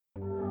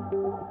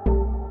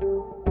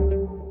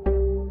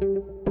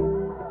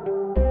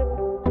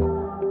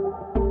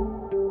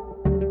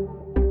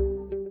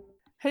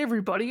Hey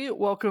everybody,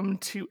 welcome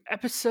to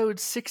episode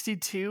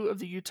 62 of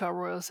the Utah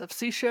Royals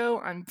FC show.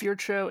 I'm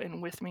Vircho,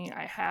 and with me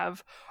I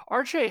have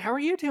RJ. How are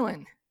you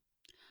doing?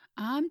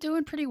 I'm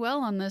doing pretty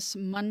well on this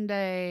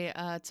Monday.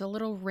 It's a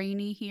little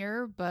rainy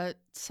here, but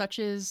such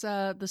is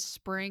the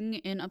spring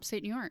in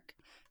upstate New York.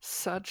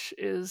 Such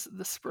is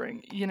the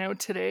spring.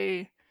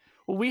 Today,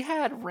 we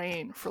had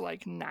rain for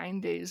like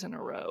 9 days in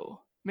a row.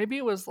 Maybe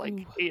it was like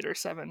Ooh. 8 or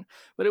 7,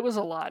 but it was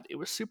a lot. It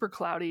was super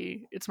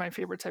cloudy. It's my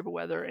favorite type of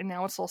weather, and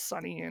now it's all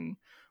sunny, and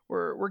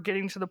we're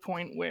getting to the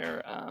point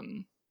where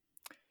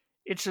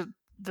it's just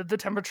the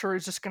temperature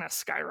is just gonna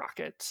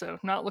skyrocket. So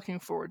not looking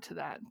forward to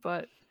that.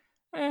 But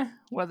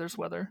weather's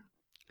weather.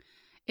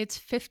 It's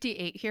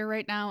 58 here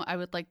right now. I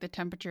would like the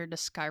temperature to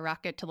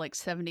skyrocket to like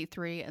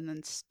 73 and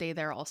then stay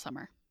there all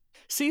summer.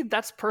 See,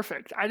 that's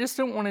perfect. I just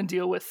don't want to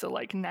deal with the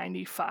like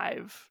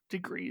 95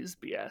 degrees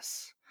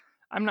BS.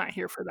 I'm not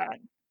here for that.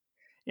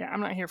 Yeah,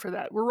 I'm not here for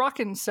that. We're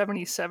rocking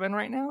 77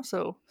 right now,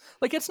 so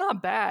like it's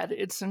not bad.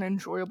 It's an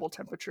enjoyable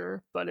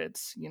temperature, but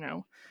it's,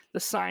 the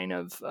sign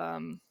of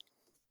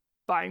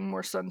buying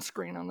more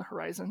sunscreen on the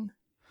horizon.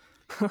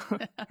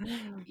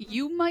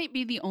 You might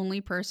be the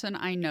only person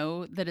I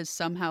know that is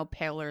somehow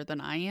paler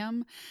than I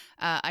am.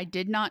 I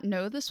did not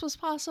know this was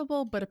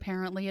possible, but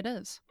apparently it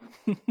is.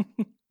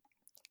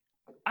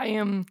 I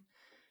am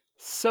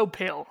so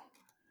pale.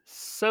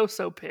 So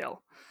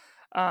pale.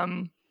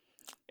 Um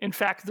In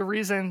fact, the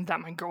reason that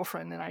my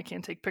girlfriend and I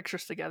can't take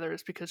pictures together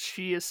is because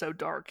she is so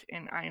dark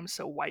and I am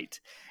so white,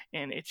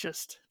 and it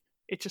just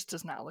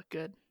does not look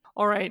good.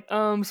 All right,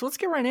 so let's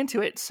get right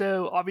into it.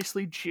 So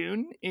obviously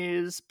June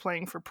is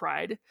playing for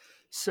Pride,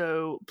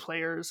 so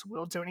players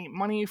will donate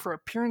money for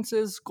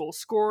appearances, goals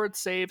scored,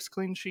 saves,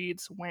 clean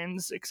sheets,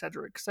 wins,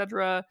 etc.,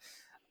 etc.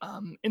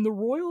 And the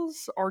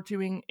Royals are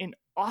doing an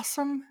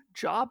awesome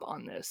job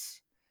on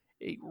this.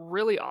 A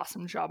really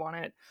awesome job on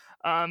it.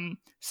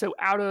 So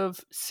out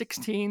of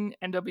 16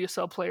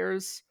 NWSL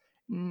players,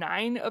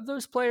 9 of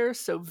those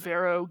players, so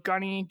Vero,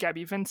 Gunny,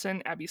 Gabby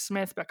Vincent, Abby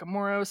Smith, Becca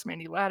Moros,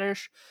 Mandy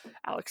Laddish,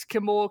 Alex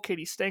Kimball,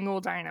 Katie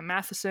Stengel, Diana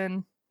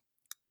Matheson,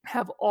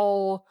 have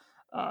all,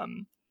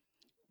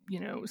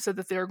 said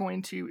that they're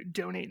going to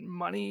donate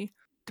money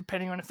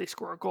depending on if they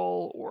score a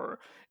goal, or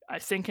I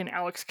think in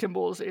Alex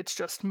Kimball's, it's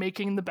just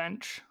making the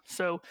bench.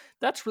 So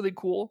that's really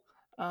cool.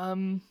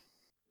 Um,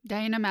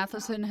 Diana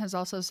Matheson has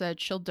also said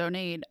she'll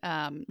donate.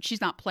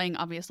 She's not playing,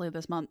 obviously,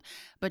 this month,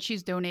 but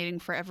she's donating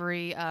for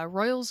every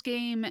Royals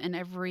game and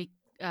every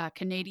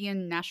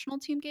Canadian national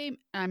team game.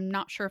 I'm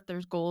not sure if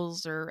there's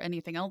goals or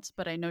anything else,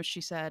 but I know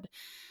she said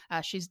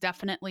she's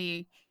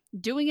definitely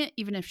doing it,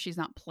 even if she's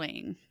not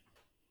playing.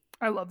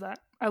 I love that.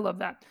 I love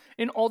that.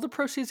 And all the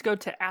proceeds go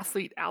to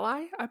Athlete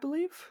Ally, I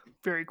believe.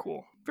 Very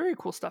cool. Very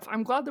cool stuff.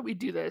 I'm glad that we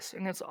do this,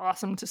 and it's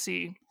awesome to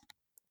see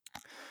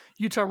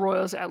Utah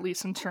Royals, at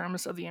least in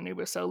terms of the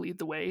NWSL, lead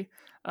the way.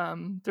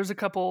 There's a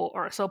couple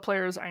RSL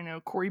players I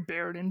know, Corey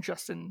Baird and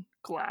Justin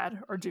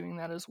Glad, are doing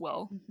that as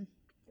well. Mhm.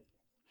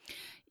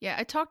 Yeah,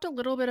 I talked a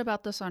little bit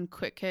about this on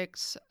Quick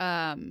Kicks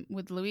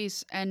with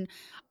Luis, and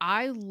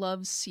I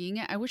love seeing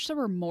it. I wish there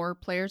were more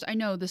players. I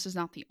know this is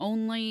not the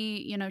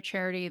only,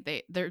 charity.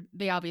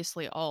 They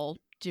obviously all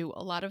do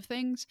a lot of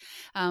things,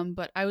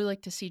 but I would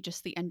like to see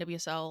just the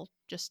NWSL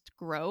just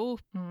grow.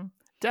 Mm,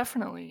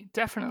 definitely,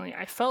 definitely.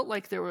 I felt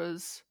like there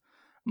was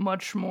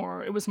much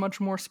more. It was much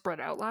more spread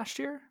out last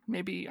year.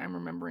 Maybe I'm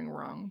remembering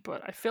wrong,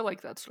 but I feel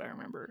like that's what I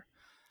remember.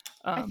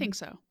 I think Um,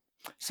 so.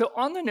 so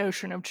on the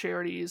notion of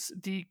charities,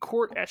 the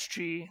Court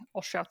SG,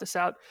 I'll shout this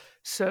out.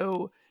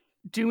 So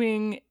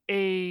doing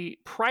a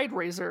Pride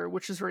Raiser,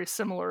 which is very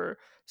similar.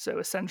 So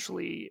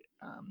essentially,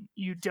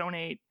 you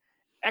donate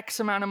X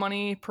amount of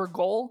money per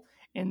goal,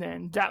 and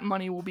then that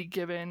money will be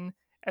given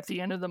at the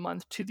end of the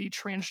month to the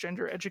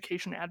Transgender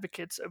Education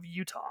Advocates of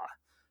Utah.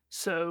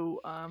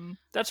 So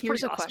that's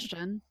Here's pretty a awesome.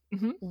 question.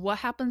 Mm-hmm. What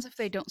happens if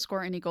they don't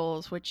score any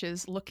goals, which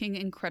is looking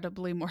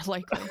incredibly more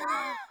likely?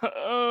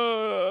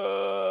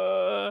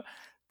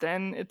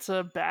 Then it's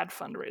a bad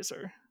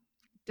fundraiser.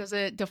 Does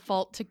it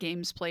default to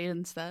games played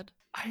instead?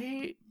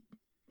 I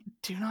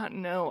do not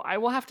know. I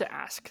will have to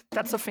ask.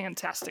 That's a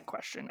fantastic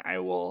question. I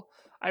will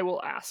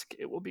ask.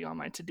 It will be on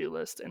my to-do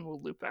list, and we'll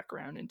loop back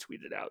around and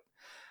tweet it out.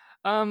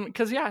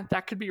 Because yeah,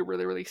 that could be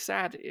really, really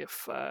sad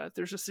if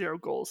there's just 0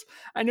 goals.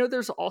 I know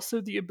there's also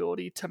the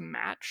ability to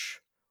match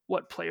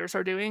what players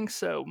are doing,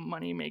 so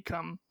money may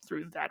come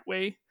through that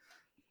way.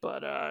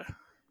 But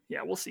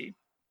yeah, we'll see.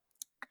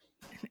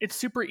 It's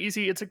super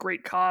easy. It's a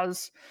great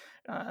cause.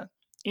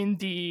 In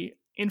the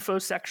info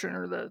section,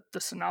 or the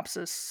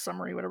synopsis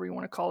summary, whatever you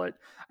want to call it,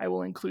 I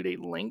will include a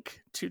link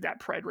to that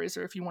Pride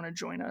Raiser if you want to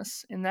join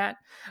us in that.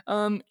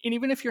 And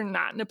even if you're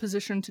not in a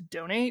position to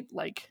donate,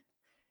 like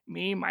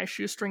me, my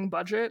shoestring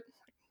budget,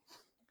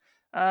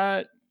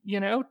 uh,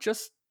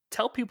 just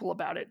tell people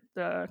about it,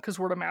 because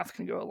word of mouth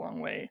can go a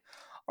long way.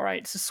 All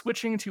right, so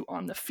switching to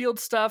on the field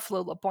stuff,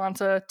 Lola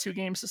Bonta,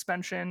 2-game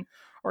suspension.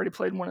 Already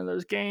played one of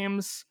those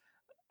games.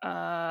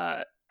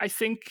 I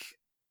think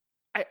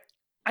I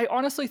I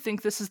honestly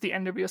think this is the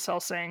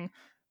NWSL saying,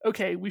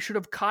 okay, we should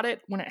have caught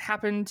it when it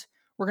happened.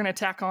 we're going to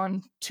tack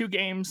on 2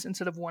 games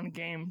instead of 1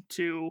 game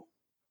to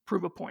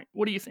prove a point.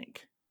 What do you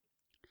think?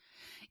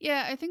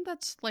 Yeah, I think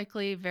that's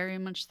likely very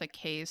much the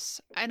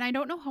case. And I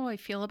don't know how I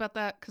feel about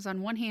that because,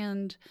 on one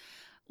hand,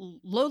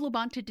 Lola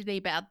Bonta did a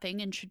bad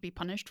thing and should be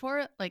punished for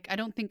it. Like, I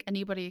don't think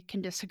anybody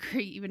can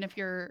disagree, even if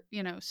you're,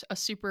 a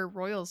super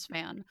Royals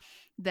fan,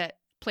 that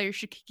players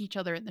should kick each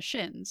other in the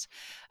shins.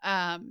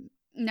 Now,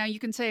 you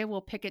can say,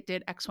 well, Pickett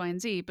did X, Y, and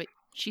Z, but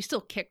she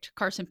still kicked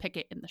Carson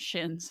Pickett in the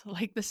shins.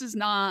 Like, this is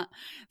not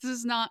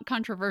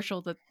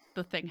controversial that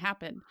the thing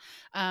happened.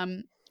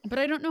 But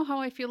I don't know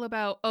how I feel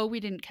about, oh, we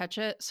didn't catch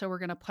it, so we're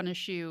going to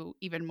punish you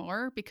even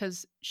more,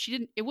 because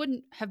it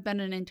wouldn't have been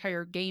an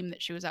entire game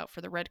that she was out for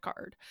the red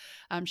card.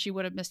 She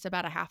would have missed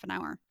about a half an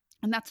hour.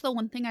 And that's the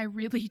one thing I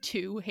really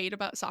do hate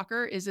about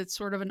soccer, is it's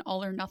sort of an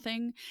all or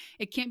nothing.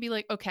 It can't be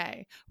like,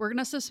 okay, we're going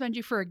to suspend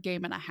you for a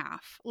game and a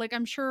half. Like,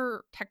 I'm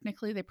sure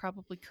technically they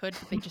probably could,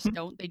 but they just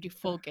don't. They do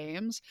full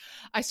games.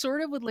 I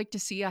sort of would like to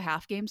see a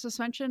half game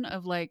suspension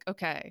of, like,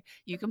 okay,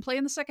 you can play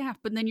in the second half,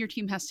 but then your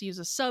team has to use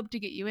a sub to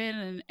get you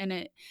in. And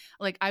it,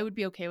 like, I would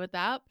be okay with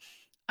that.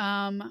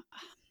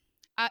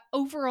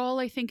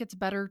 Overall, I think it's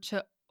better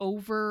to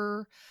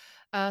over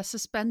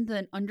suspend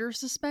than under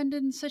suspend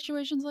in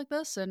situations like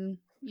this. And,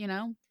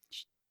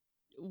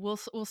 we'll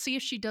see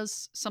if she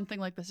does something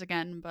like this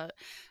again, but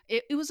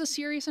it was a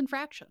serious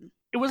infraction.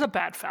 It was a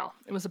bad foul.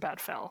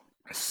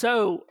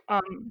 So,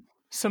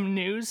 some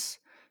news.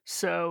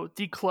 So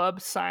the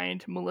club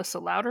signed Melissa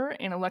Lauter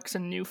and Alexa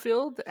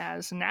Newfield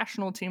as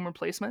national team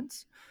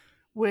replacements,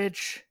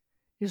 which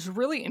is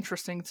really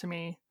interesting to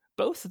me.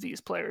 Both of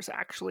these players,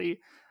 actually,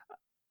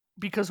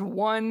 because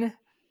one,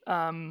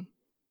 I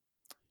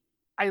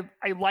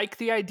like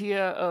the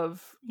idea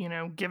of,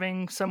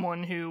 giving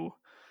someone who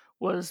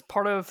was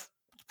part of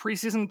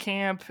preseason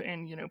camp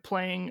and,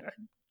 playing,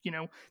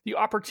 the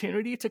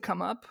opportunity to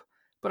come up.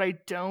 But I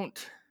don't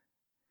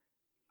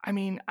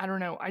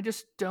know. I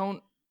just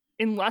don't,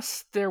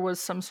 unless there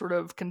was some sort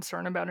of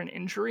concern about an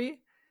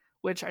injury,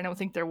 which I don't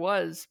think there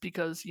was,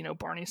 because,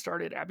 Barney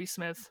started, Abby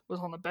Smith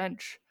was on the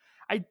bench.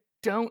 I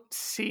don't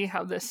see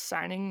how this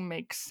signing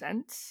makes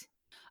sense.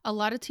 A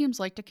lot of teams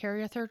like to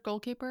carry a third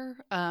goalkeeper,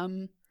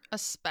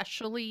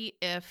 especially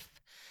if,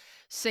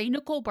 say,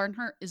 Nicole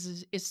Barnhart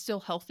is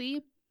still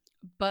healthy,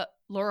 but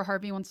Laura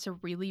Harvey wants to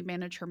really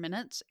manage her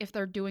minutes. If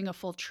they're doing a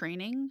full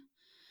training,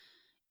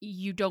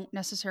 you don't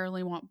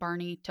necessarily want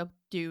Barney to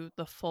do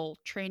the full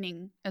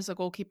training as a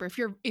goalkeeper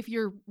if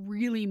you're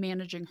really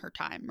managing her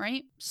time,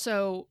 right?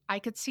 So I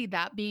could see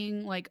that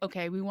being like,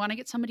 okay, we want to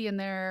get somebody in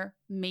there.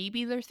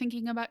 Maybe they're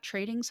thinking about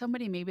trading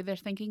somebody. Maybe they're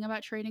thinking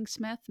about trading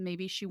Smith.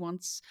 Maybe she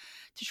wants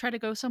to try to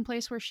go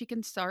someplace where she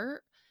can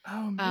start.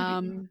 Oh,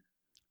 maybe.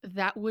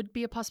 That would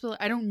be a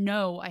possibility. I don't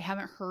know. I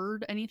haven't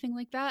heard anything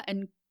like that.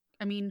 And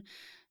I mean,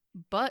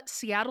 but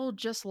Seattle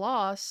just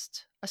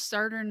lost a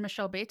starter in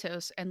Michelle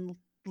Betos, and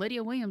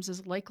Lydia Williams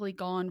is likely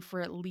gone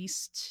for at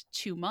least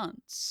 2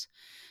 months.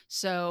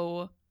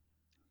 So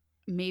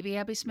maybe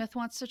Abby Smith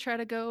wants to try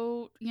to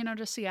go,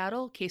 to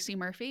Seattle. Casey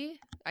Murphy.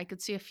 I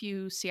could see a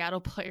few Seattle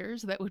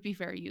players that would be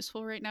very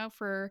useful right now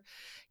for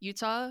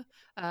Utah.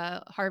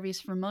 Harvey's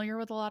familiar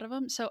with a lot of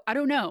them. So I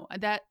don't know.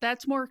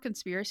 That's more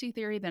conspiracy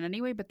theory than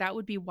anyway, but that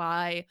would be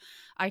why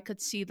I could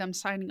see them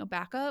signing a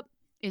backup,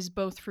 is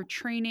both for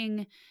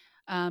training,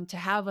 to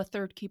have a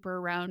third keeper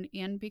around,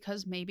 and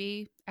because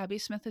maybe Abby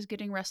Smith is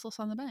getting restless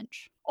on the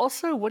bench.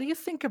 Also, what do you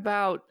think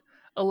about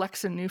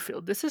Alexa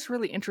Newfield? This is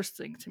really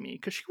interesting to me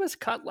because she was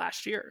cut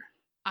last year.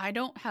 I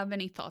don't have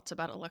any thoughts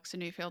about Alexa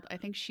Newfield. I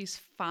think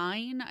she's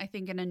fine. I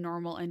think in a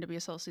normal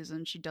NWSL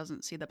season, she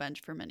doesn't see the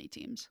bench for many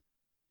teams.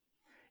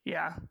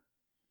 Yeah,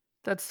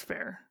 that's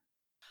fair.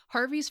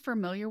 Harvey's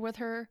familiar with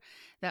her.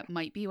 That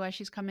might be why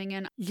she's coming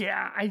in.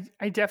 Yeah,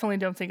 I definitely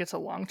don't think it's a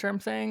long-term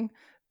thing.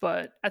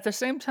 But at the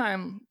same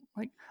time,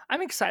 like,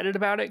 I'm excited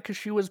about it because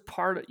she was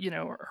part of,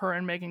 her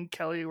and Megan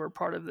Kelly were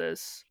part of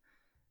this,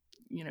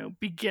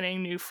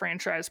 beginning new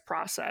franchise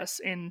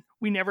process. And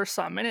we never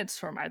saw minutes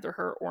from either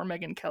her or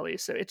Megan Kelly.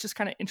 So it's just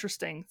kind of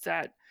interesting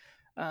that,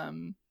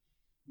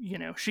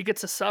 she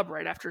gets a sub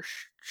right after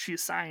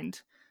she's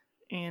signed.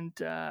 And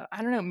I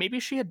don't know,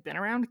 maybe she had been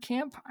around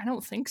camp. I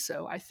don't think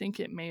so. I think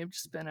it may have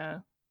just been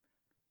a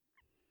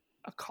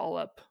call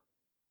up.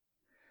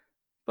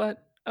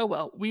 But oh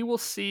well, we will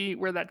see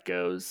where that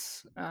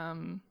goes.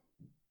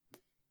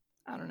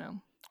 I don't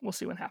know. We'll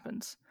see what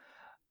happens.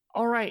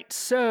 All right,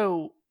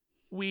 so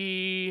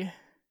there's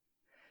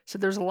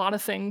a lot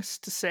of things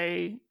to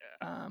say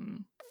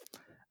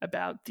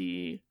about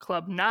the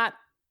club not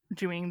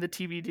doing the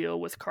TV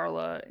deal with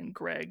Carla and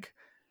Greg,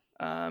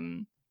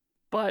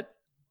 but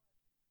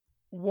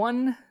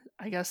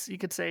I guess you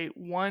could say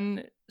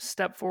one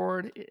step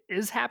forward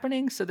is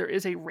happening. So there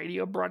is a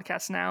radio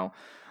broadcast now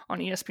on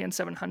ESPN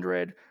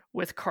 700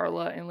 with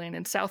Carla and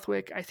Landon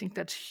Southwick. I think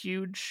that's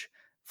huge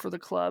for the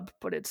club,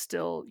 but it's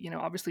still,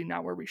 obviously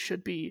not where we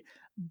should be.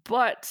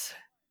 But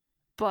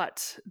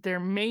there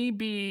may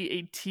be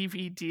a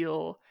TV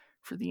deal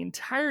for the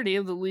entirety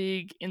of the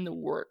league in the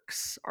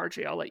works.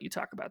 RJ, I'll let you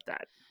talk about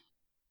that.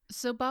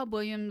 So Bob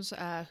Williams,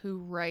 who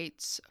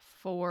writes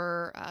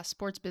for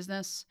Sports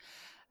Business,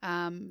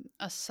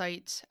 a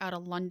site out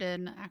of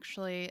London,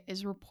 actually,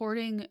 is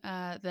reporting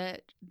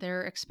that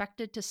they're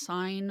expected to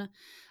sign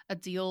a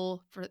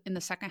deal for in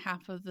the second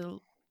half of the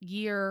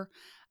year.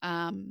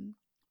 Um,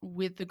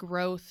 with the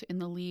growth in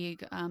the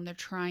league, they're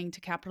trying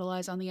to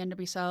capitalize on the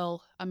NWSL.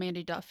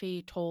 Amanda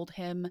Duffy told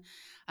him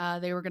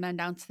they were going to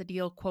announce the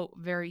deal, quote,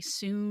 very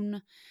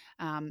soon.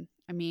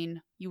 I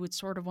mean, you would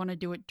sort of want to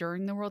do it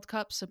during the World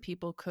Cup so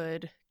people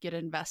could get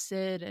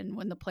invested. And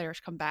when the players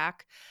come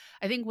back,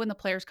 I think when the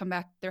players come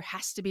back, there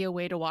has to be a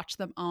way to watch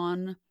them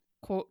on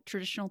quote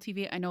traditional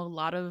TV. I know a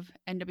lot of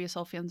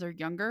NWSL fans are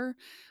younger,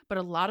 but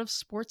a lot of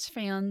sports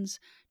fans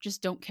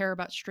just don't care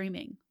about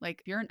streaming.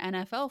 Like if you're an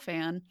NFL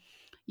fan,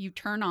 you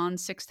turn on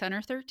 6, 10,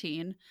 or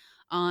 13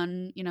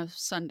 on,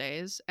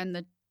 Sundays and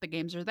the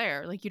games are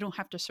there. Like you don't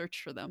have to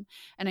search for them.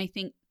 And I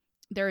think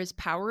there is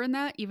power in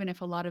that, even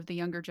if a lot of the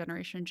younger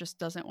generation just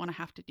doesn't want to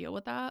have to deal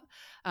with that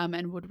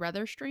and would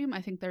rather stream.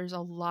 I think there's a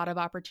lot of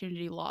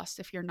opportunity lost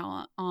if you're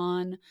not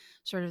on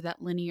sort of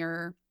that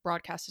linear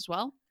broadcast as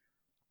well.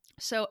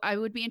 So I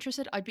would be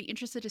interested. I'd be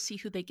interested to see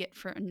who they get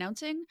for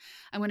announcing.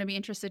 I'm going to be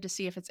interested to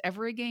see if it's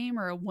every game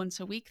or a once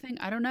a week thing.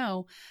 I don't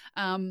know.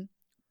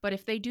 But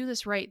if they do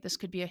this right, this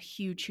could be a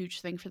huge, huge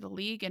thing for the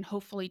league, and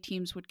hopefully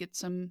teams would get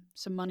some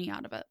money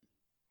out of it.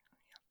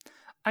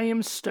 I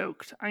am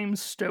stoked. I am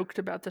stoked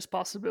about this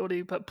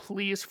possibility, but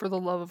please, for the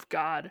love of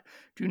God,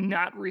 do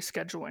not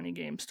reschedule any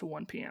games to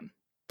 1 p.m.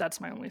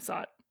 That's my only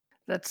thought.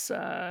 That's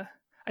I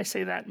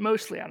say that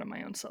mostly out of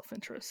my own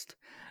self-interest.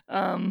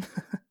 All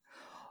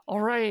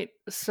right,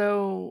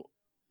 so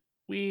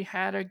we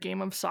had a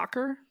game of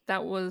soccer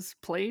that was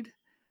played.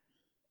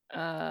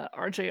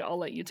 RJ, I'll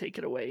let you take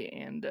it away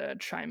and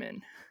chime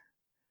in.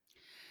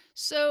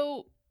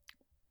 So,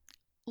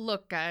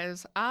 look,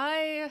 guys,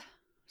 I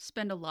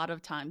spend a lot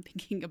of time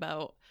thinking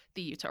about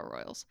the Utah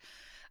Royals.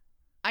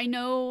 I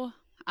know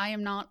I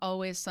am not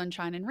always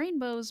sunshine and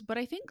rainbows, but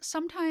I think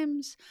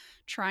sometimes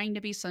trying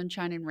to be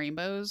sunshine and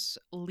rainbows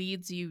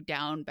leads you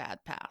down bad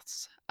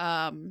paths.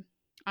 I'm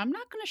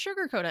not going to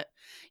sugarcoat it.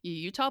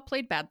 Utah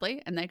played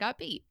badly and they got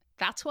beat.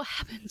 That's what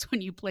happens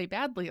when you play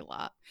badly a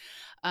lot.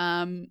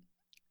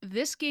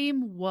 This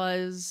game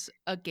was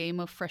a game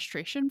of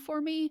frustration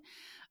for me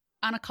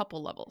on a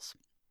couple levels.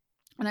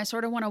 And I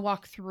sort of want to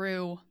walk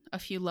through a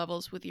few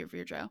levels with you,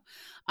 Virjo.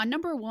 On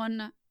number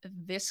one,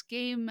 this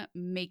game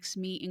makes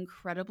me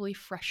incredibly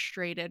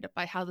frustrated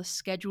by how the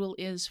schedule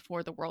is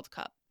for the World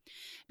Cup.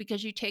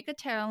 Because you take a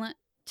talented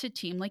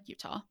team like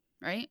Utah,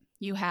 right?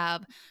 You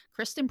have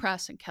Kristen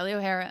Press and Kelly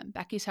O'Hara and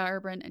Becky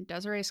Sauerbrunn and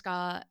Desiree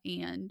Scott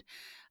and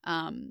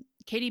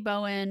Katie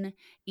Bowen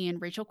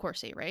and Rachel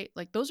Corsie, right?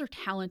 Like those are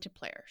talented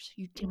players.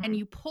 And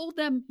you pull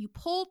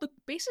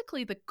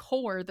basically the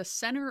core, the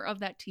center of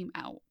that team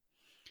out.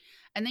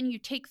 And then you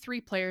take 3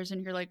 players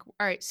and you're like,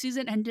 all right,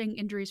 season ending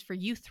injuries for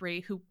you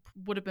 3 who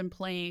would have been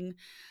playing.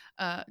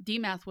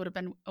 DMath would have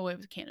been away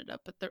with Canada,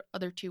 but the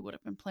other 2 would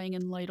have been playing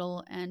in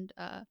Lytle and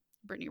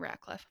Brittany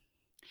Ratcliffe.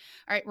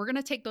 All right, we're going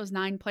to take those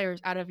 9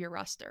 players out of your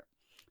roster.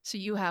 So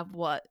you have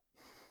what?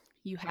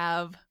 You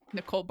have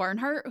Nicole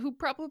Barnhart, who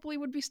probably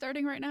would be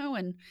starting right now,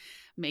 and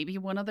maybe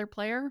one other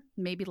player,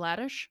 maybe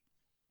Laddish.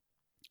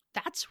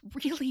 That's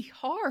really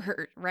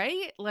hard,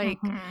 right? Like,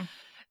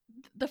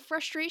 the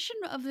frustration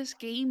of this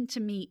game to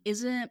me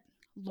isn't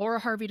Laura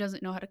Harvey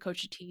doesn't know how to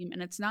coach a team,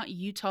 and it's not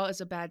Utah is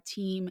a bad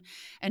team,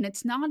 and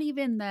it's not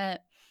even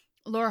that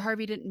Laura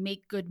Harvey didn't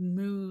make good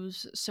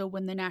moves. So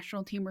when the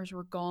national teamers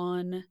were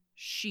gone,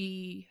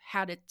 she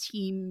had a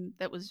team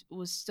that was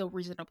still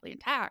reasonably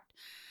intact.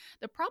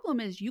 The problem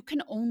is you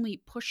can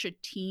only push a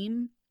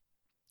team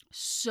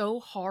so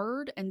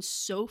hard and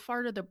so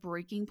far to the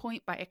breaking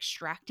point by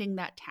extracting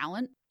that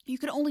talent. You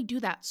can only do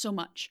that so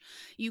much.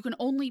 You can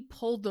only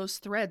pull those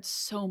threads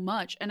so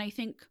much. And I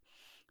think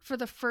for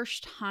the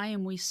first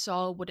time, we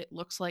saw what it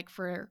looks like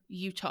for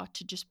Utah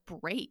to just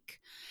break.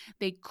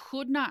 They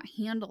could not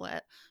handle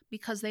it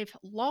because they've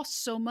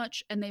lost so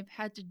much and they've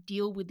had to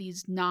deal with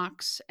these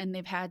knocks and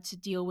they've had to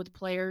deal with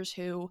players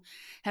who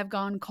have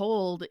gone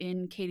cold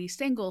in Katie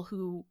Stengel,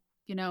 who,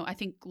 I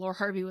think Laura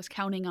Harvey was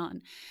counting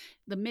on.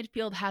 The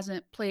midfield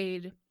hasn't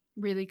played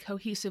really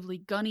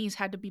cohesively. Gunny's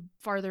had to be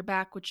farther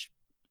back, which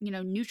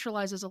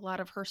neutralizes a lot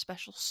of her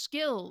special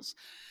skills.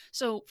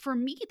 So for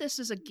me, this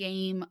is a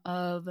game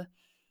of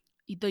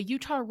the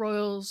Utah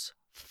Royals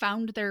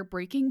found their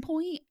breaking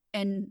point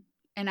and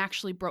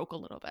actually broke a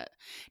little bit.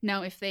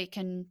 Now, if they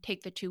can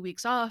take the 2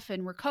 weeks off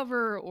and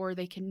recover, or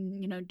they can,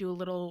 do a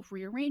little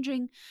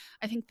rearranging,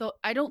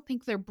 I don't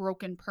think they're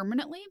broken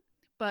permanently.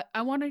 But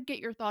I want to get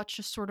your thoughts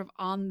just sort of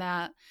on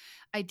that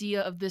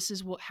idea of this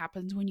is what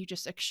happens when you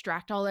just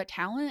extract all that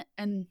talent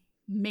and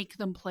make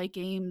them play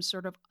games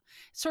sort of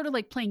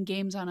like playing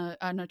games on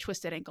a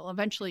twisted ankle.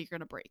 Eventually you're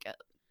going to break it.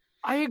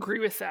 I agree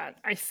with that.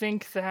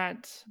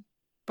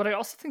 But I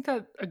also think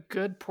that a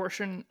good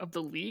portion of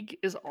the league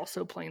is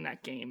also playing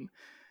that game.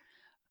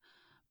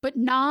 But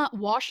not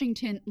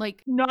Washington,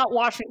 not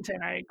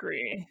Washington, I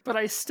agree. But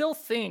I still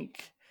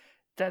think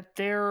that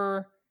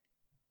they're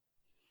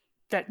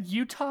that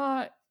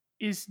Utah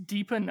is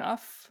deep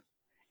enough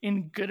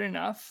and good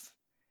enough,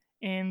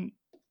 and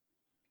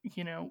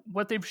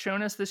what they've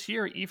shown us this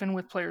year, even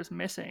with players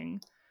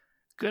missing,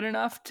 good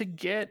enough to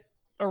get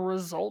a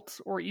result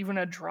or even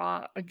a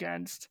draw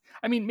against.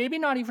 I mean, maybe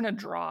not even a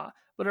draw,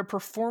 but a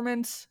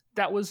performance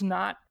that was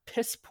not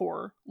piss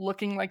poor,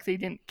 looking like they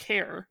didn't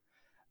care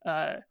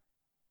uh,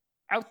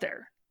 out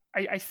there.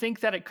 I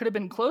think that it could have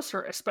been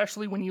closer,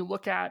 especially when you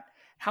look at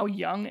how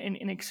young and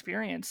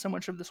inexperienced so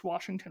much of this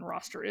Washington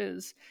roster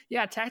is.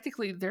 Yeah,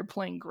 tactically they're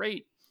playing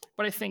great,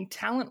 but I think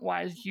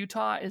talent-wise,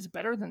 Utah is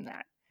better than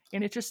that,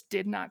 and it just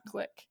did not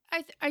click.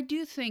 I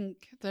do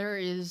think there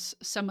is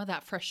some of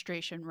that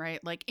frustration,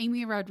 right? Like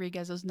Amy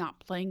Rodriguez is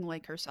not playing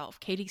like herself.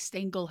 Katie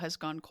Stengel has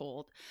gone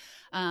cold.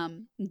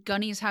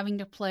 Gunny's having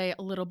to play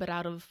a little bit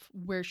out of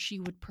where she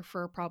would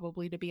prefer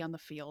probably to be on the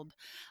field.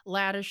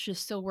 Laddish is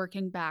still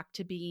working back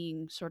to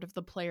being sort of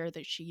the player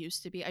that she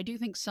used to be. I do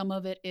think some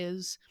of it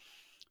is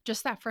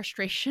just that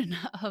frustration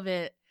of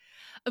it,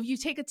 of you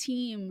take a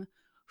team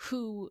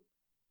who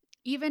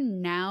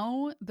even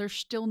now they're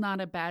still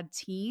not a bad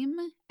team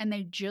and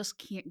they just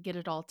can't get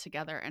it all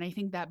together, and I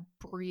think that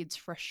breeds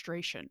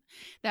frustration.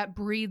 That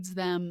breeds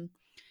them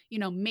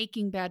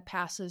making bad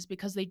passes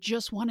because they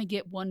just want to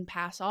get one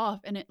pass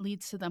off, and it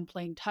leads to them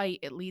playing tight,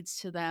 it leads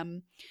to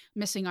them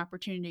missing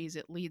opportunities,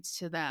 it leads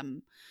to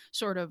them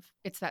sort of,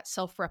 it's that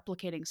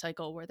self-replicating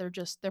cycle where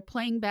they're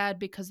playing bad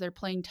because they're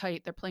playing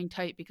tight, they're playing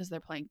tight because they're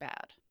playing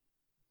bad.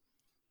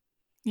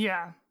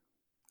 Yeah,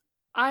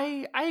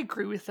 I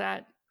agree with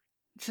that.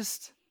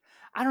 Just,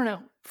 I don't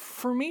know.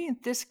 For me,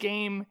 this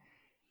game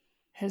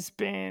has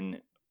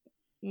been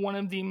one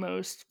of the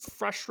most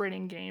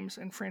frustrating games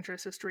in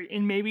franchise history,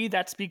 and maybe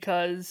that's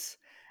because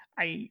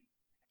I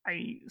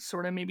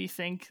sort of maybe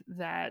think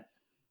that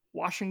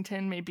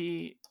Washington,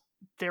 maybe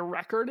their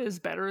record is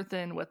better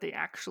than what they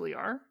actually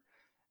are.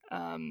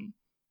 Um,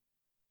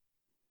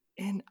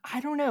 and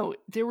I don't know,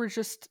 there were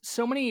just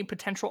so many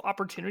potential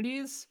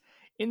opportunities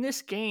in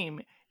this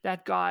game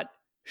that got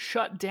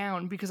shut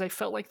down because I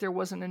felt like there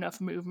wasn't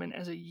enough movement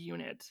as a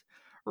unit,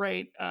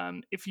 right?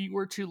 If you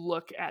were to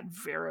look at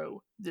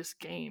Vero this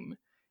game,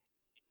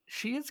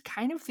 she is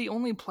kind of the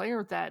only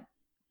player that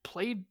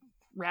played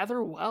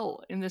rather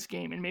well in this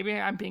game. And maybe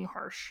I'm being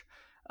harsh,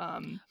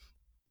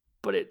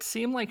 but it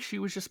seemed like she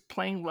was just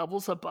playing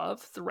levels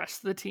above the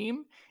rest of the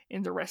team,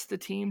 and the rest of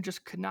the team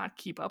just could not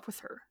keep up with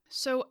her.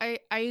 So I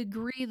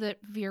agree that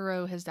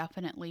Vero has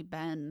definitely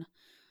been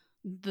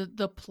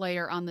the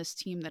player on this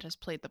team that has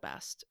played the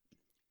best.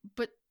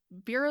 But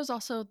Vero's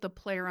also the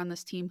player on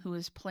this team who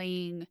is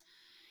playing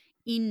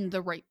in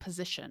the right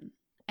position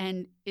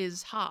and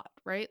is hot,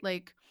 right?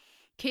 Like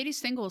Katie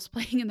Stengel is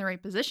playing in the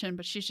right position,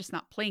 but she's just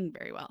not playing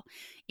very well.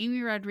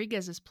 Amy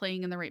Rodriguez is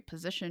playing in the right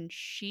position.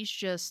 She's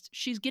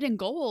getting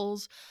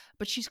goals,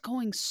 but she's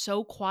going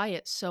so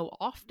quiet so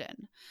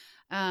often.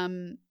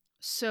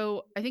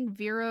 So I think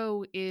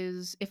Vero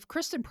is, if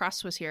Kristen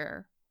Press was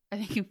here,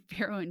 I think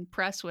Vero and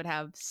Press would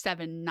have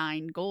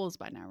 7-9 goals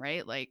by now,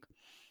 right? Like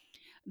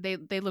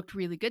they looked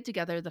really good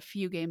together the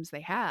few games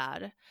they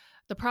had.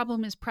 The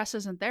problem is Press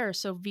isn't there.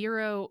 So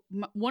Vero,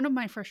 one of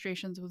my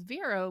frustrations with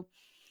Vero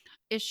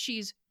is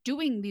she's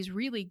doing these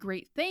really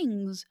great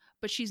things,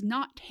 but she's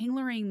not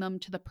tailoring them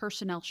to the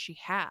personnel she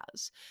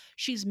has.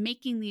 She's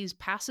making these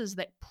passes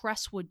that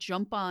Press would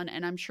jump on,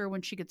 and I'm sure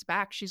when she gets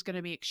back, she's going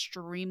to be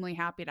extremely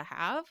happy to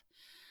have.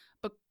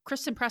 But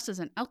Kristen Press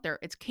isn't out there.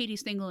 It's Katie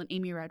Stengel and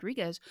Amy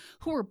Rodriguez,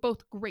 who are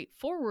both great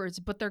forwards,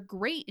 but they're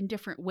great in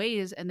different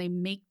ways and they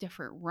make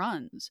different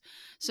runs.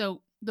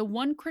 So the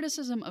one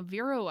criticism of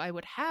Vero I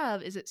would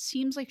have is it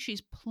seems like she's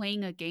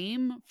playing a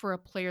game for a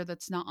player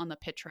that's not on the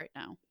pitch right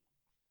now.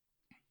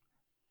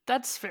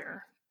 That's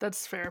fair.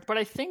 That's fair. But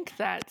I think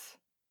that,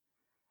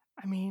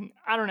 I mean,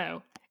 I don't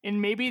know.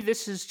 And maybe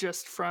this is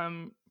just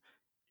from,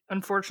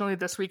 unfortunately,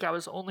 this week I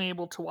was only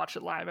able to watch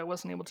it live. I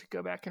wasn't able to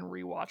go back and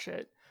rewatch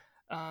it.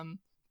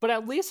 But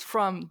at least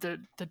from the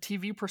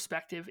TV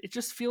perspective, it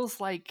just feels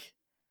like,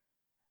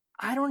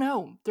 I don't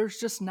know, there's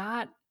just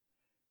not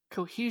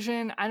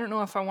cohesion. I don't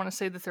know if I want to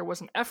say that there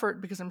wasn't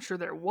effort, because I'm sure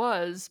there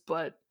was,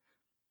 but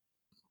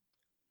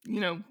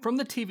from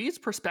the TV's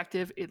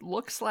perspective, it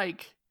looks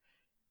like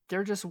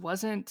there just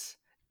wasn't.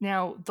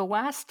 Now, the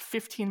last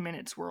 15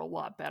 minutes were a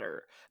lot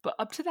better, but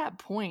up to that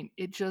point,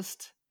 it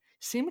just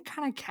seemed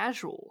kind of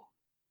casual.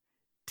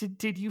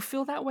 Did you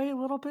feel that way a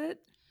little bit?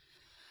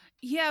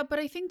 Yeah, but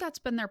I think that's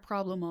been their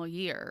problem all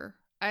year.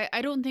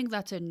 I don't think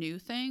that's a new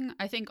thing.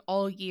 I think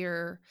all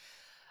year,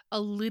 a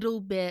little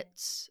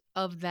bit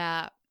of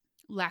that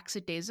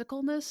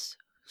lackadaisicalness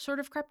sort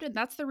of crept in.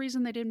 That's the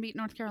reason they didn't beat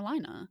North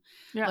Carolina.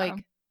 Yeah.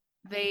 Like,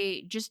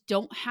 they just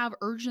don't have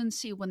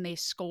urgency when they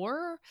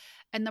score.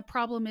 And the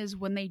problem is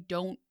when they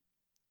don't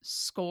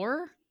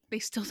score, they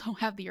still don't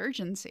have the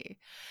urgency,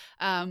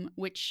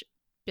 which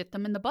bit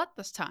them in the butt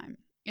this time.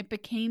 It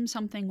became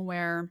something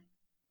where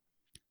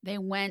they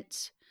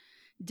went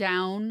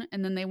down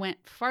and then they went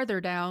farther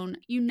down.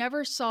 You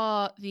never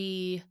saw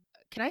the,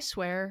 can I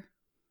swear?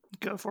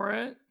 Go for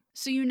it.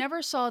 So you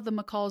never saw the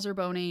McCall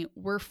Zerboni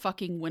 "we're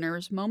fucking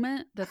winners"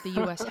 moment that the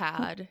US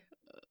had.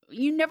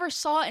 You never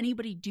saw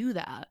anybody do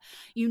that.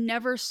 You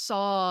never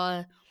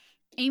saw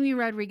Amy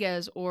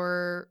Rodriguez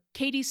or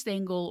Katie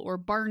Stengel or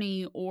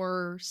Barney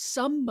or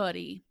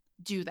somebody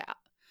do that.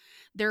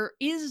 There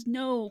is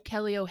no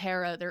Kelly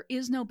O'Hara. There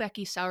is no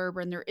Becky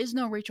Sauerbrunn. There is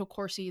no Rachel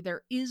Corsi.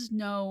 There is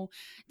no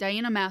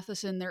Diana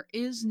Matheson. There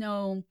is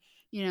no,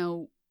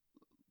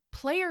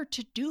 player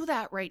to do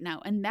that right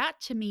now. And that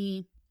to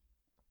me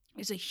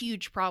is a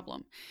huge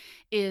problem.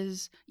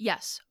 Is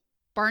yes,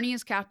 Barney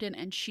is captain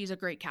and she's a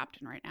great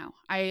captain right now.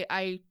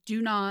 I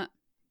do not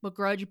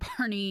begrudge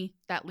Barney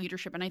that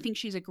leadership, and I think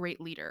she's a great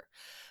leader.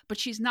 But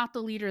she's not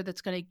the leader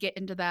that's going to get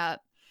into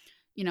that,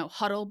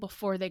 huddle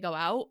before they go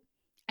out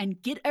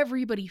and get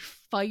everybody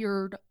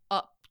fired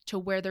up to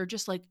where they're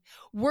just like,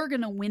 we're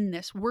going to win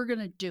this. We're going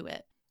to do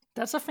it.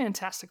 That's a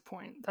fantastic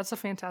point.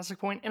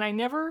 And I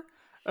never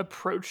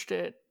approached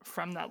it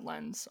from that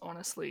lens,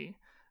 honestly.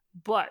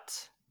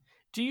 But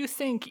do you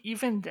think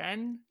even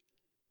then,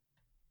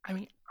 I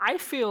mean, I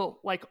feel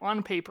like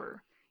on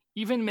paper,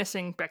 even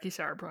missing Becky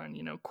Sauerbrunn,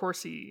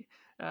 Corsi,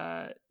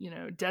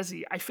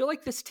 Desi, I feel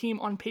like this team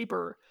on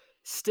paper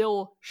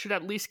still should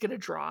at least get a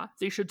draw.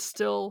 They should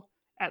still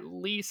at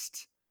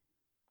least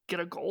get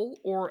a goal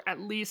or at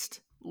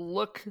least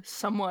look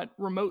somewhat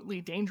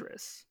remotely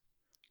dangerous.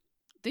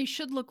 They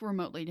should look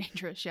remotely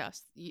dangerous,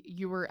 yes.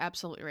 You were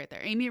absolutely right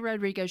there. Amy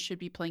Rodriguez should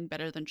be playing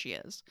better than she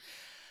is.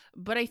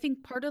 But I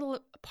think part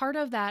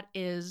of that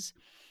is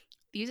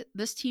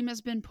this team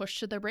has been pushed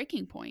to their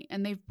breaking point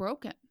and they've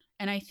broken.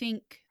 And I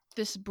think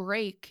this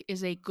break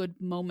is a good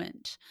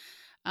moment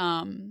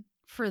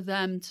for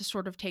them to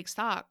sort of take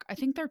stock. I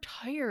think they're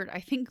tired. I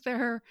think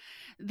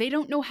they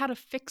don't know how to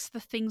fix the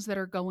things that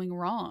are going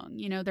wrong.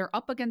 They're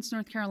up against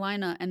North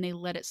Carolina and they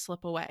let it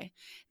slip away.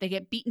 They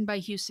get beaten by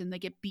Houston. They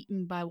get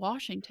beaten by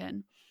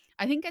Washington.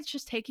 I think it's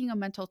just taking a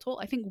mental toll.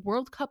 I think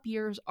World Cup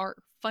years are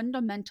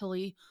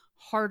fundamentally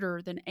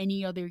harder than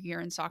any other year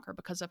in soccer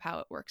because of how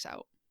it works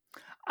out.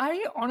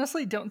 I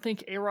honestly don't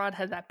think A-Rod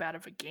had that bad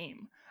of a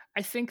game.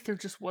 I think there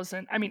just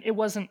wasn't, it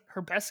wasn't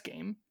her best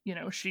game.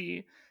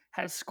 She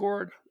has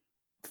scored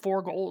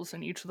 4 goals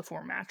in each of the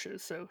 4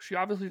 matches, so she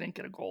obviously didn't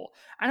get a goal.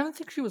 I don't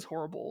think she was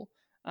horrible,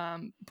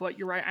 but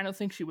you're right, I don't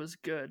think she was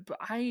good. But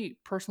I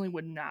personally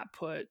would not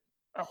put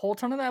a whole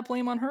ton of that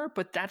blame on her,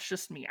 but that's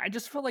just me. I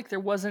just feel like there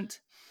wasn't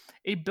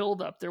a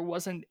build-up. There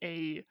wasn't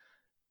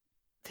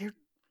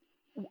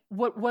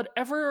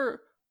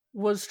whatever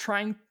was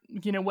trying,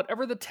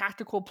 whatever the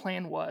tactical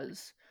plan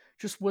was,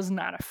 just was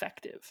not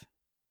effective.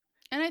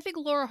 And I think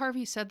Laura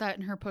Harvey said that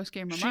in her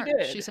post-game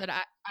remarks. She said,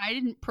 I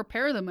didn't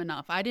prepare them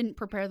enough. I didn't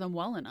prepare them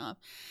well enough.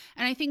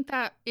 And I think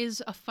that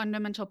is a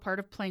fundamental part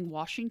of playing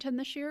Washington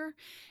this year.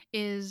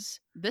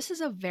 This is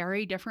a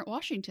very different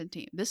Washington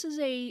team. This is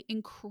a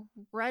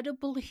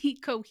incredibly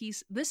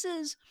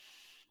cohesive.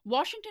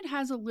 Washington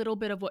has a little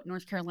bit of what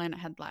North Carolina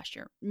had last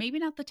year. Maybe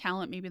not the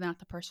talent, maybe not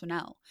the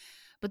personnel,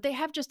 but they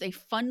have just a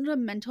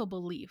fundamental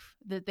belief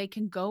that they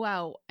can go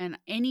out in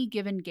any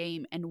given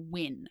game and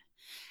win.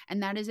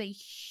 And that is a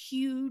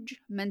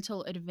huge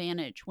mental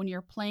advantage when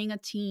you're playing a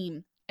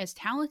team as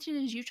talented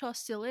as Utah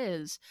still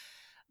is,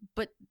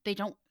 but they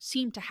don't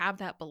seem to have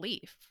that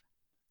belief.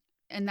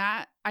 And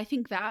I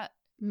think that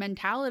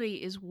mentality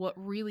is what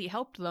really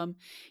helped them,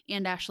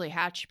 and Ashley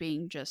Hatch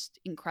being just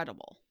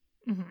incredible.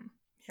 Mm-hmm.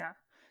 Yeah.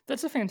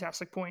 That's a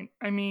fantastic point.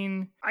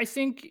 I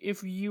think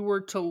if you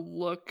were to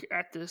look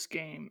at this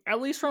game,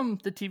 at least from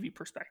the TV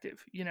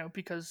perspective,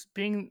 because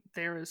being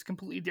there is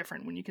completely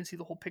different when you can see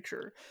the whole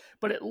picture,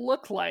 but it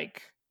looked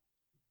like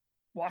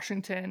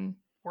Washington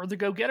were the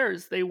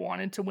go-getters. They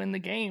wanted to win the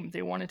game.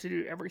 They wanted to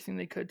do everything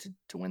they could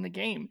to win the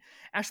game.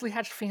 Ashley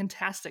Hatch,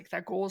 fantastic.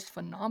 That goal is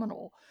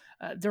phenomenal.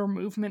 Their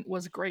movement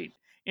was great.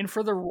 And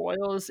for the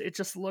Royals, it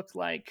just looked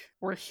like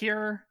we're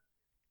here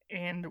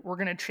and we're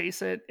going to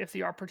chase it if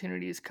the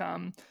opportunities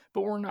come,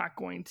 but we're not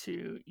going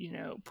to,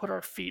 put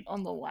our feet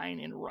on the line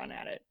and run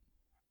at it.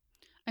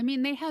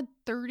 They had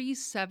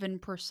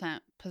 37%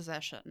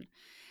 possession.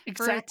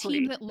 Exactly. For a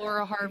team that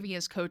Laura Harvey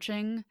is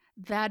coaching,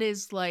 that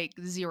is like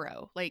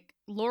 0. Like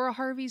Laura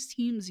Harvey's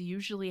teams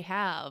usually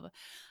have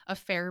a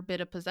fair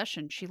bit of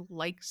possession. She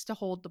likes to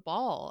hold the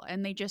ball,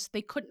 and they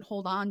couldn't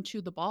hold on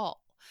to the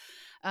ball,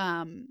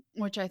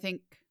 which I think,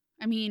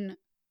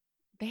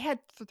 they had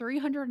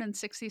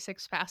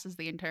 366 passes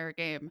the entire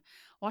game.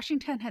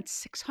 Washington had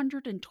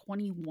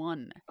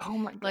 621. Oh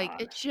my God. Like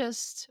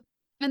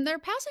and their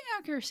passing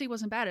accuracy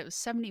wasn't bad. It was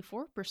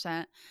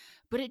 74%,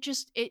 but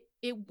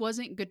it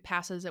wasn't good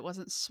passes. It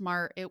wasn't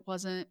smart. It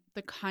wasn't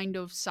the kind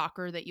of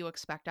soccer that you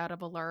expect out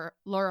of a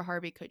Laura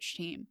Harvey coach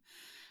team.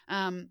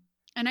 And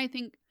I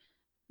think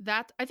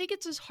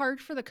it's as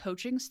hard for the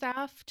coaching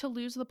staff to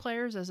lose the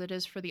players as it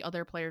is for the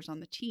other players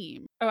on the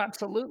team. Oh,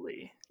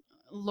 absolutely.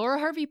 Laura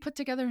Harvey put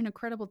together an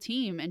incredible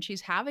team, and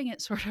she's having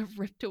it sort of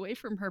ripped away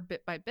from her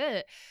bit by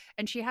bit,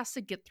 and she has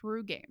to get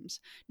through games.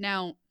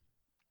 Now,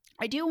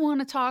 I do want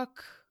to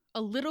talk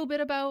a little bit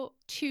about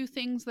two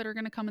things that are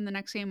going to come in the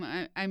next game.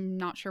 I'm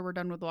not sure we're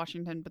done with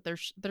Washington, but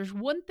there's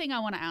one thing I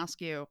want to ask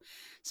you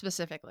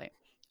specifically.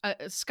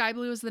 Sky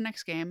Blue is the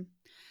next game.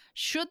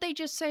 Should they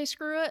just say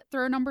screw it,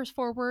 throw numbers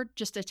forward,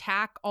 just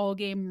attack all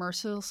game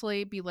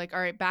mercilessly, be like,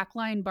 all right,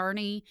 backline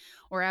Barney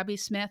or Abby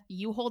Smith,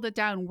 you hold it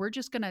down. We're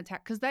just gonna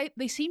attack, because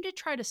they seem to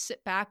try to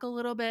sit back a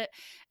little bit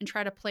and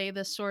try to play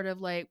this sort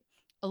of like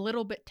a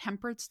little bit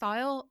tempered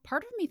style.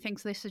 Part of me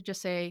thinks they should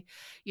just say,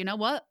 you know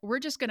what, we're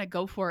just gonna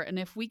go for it, and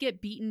if we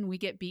get beaten, we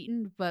get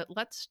beaten. But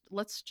let's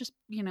just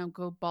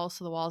go balls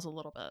to the walls a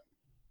little bit.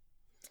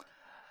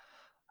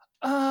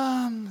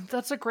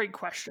 That's a great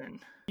question.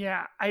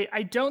 Yeah,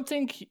 I don't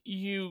think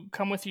you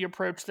come with the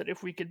approach that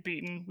if we get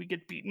beaten, we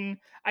get beaten.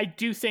 I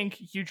do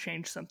think you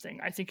change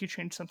something. I think you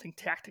change something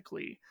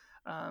tactically.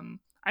 I'm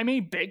a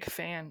big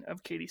fan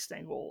of Katie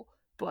Stengel,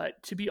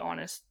 but to be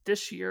honest,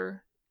 this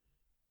year,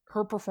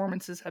 her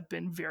performances have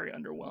been very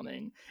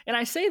underwhelming. And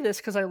I say this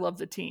because I love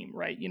the team,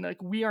 right?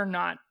 Like we are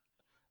not,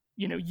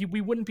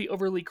 we wouldn't be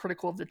overly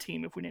critical of the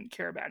team if we didn't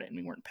care about it and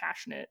we weren't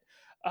passionate.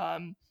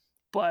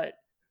 But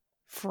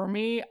for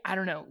me, I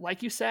don't know.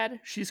 Like you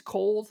said, she's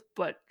cold,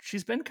 but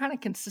she's been kind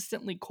of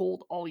consistently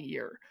cold all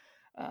year,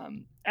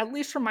 at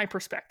least from my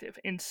perspective.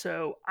 And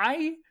so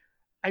I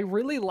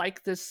really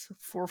like this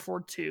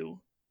 4-4-2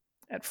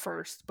 at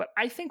first, but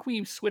I think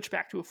we switch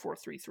back to a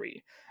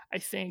 4-3-3. I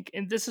think,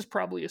 and this is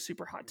probably a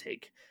super hot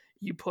take,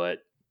 you put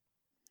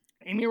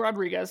Amy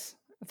Rodriguez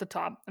at the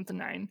top at the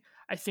 9.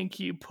 I think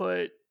you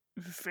put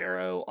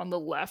Vero on the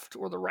left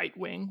or the right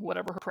wing,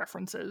 whatever her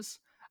preference is.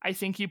 I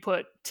think you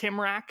put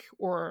Timrak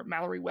or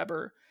Mallory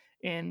Weber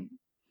in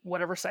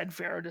whatever side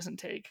Vero doesn't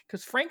take.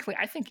 Because frankly,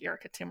 I think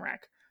Erica Timrak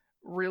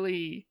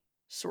really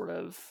sort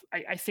of,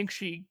 I think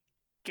she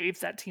gave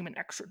that team an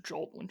extra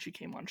jolt when she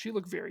came on. She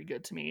looked very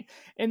good to me.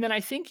 And then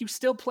I think you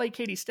still play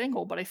Katie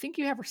Stengel, but I think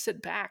you have her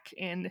sit back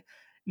and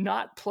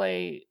not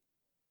play,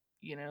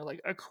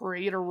 like a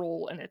creator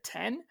role in a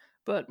 10,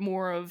 but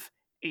more of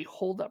a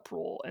hold-up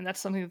role. And that's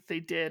something that they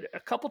did a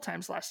couple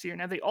times last year.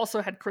 Now, they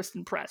also had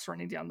Kristen Press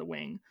running down the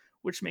wing,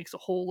 which makes a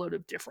whole load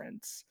of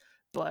difference.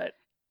 But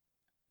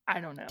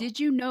I don't know. Did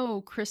you know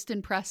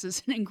Kristen Press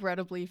is an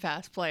incredibly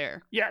fast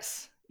player?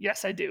 Yes,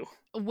 I do.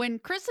 When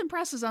Kristen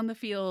Press is on the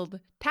field,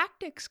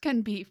 tactics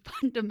can be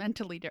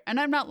fundamentally different. And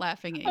I'm not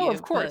laughing at you. Oh,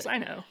 of course, I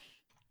know.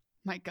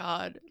 My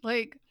God.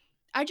 Like,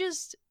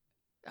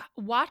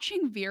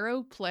 watching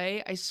Vero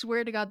play, I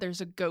swear to God,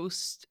 there's a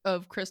ghost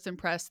of Kristen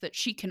Press that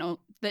she can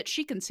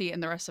see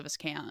and the rest of us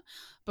can't.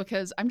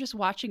 Because I'm just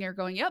watching her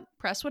going, yep,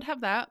 Press would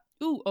have that.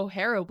 Ooh,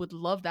 O'Hara would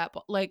love that.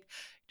 Like,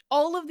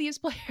 all of these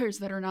players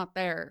that are not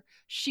there,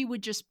 she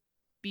would just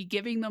be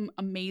giving them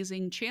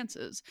amazing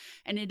chances.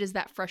 And it is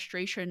that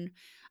frustration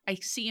I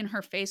see in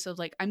her face of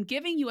like, I'm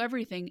giving you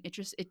everything.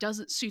 It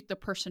doesn't suit the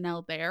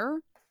personnel there.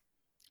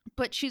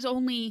 But she's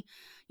only,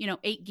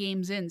 8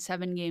 games in,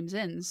 7 games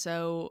in.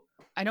 So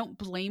I don't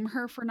blame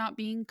her for not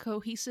being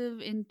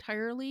cohesive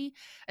entirely.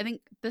 I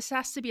think this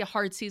has to be a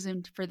hard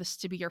season for this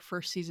to be your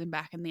first season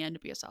back in the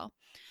NWSL.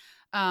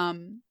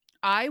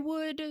 I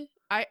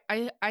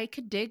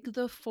could dig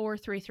the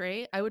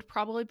 4-3-3. I would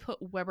probably put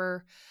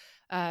Weber,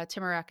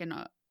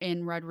 Timarack,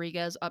 and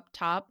Rodriguez up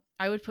top.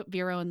 I would put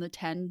Vero in the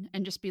 10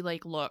 and just be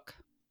like, look,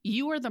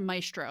 you are the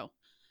maestro.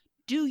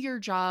 Do your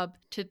job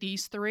to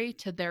these 3,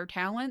 to their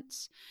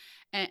talents,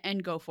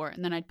 and go for it.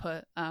 And then I'd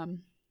put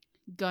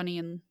Gunny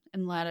and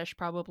Laddish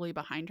probably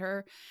behind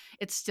her.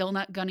 It's still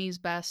not Gunny's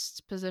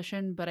best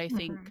position, but I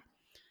think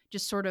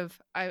just sort of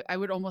I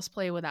would almost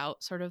play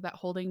without sort of that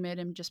holding mid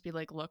and just be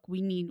like, look,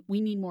 we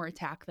need more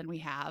attack than we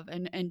have,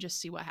 and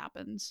just see what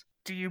happens.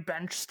 Do you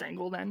bench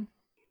Stengel then?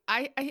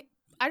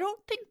 I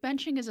don't think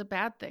benching is a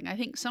bad thing. I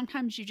think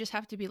sometimes you just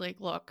have to be like,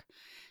 look,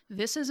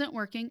 this isn't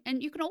working.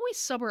 And you can always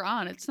sub her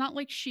on. It's not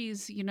like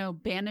she's,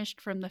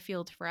 banished from the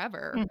field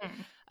forever.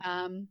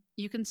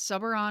 You can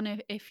sub her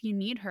on if you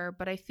need her.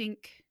 But I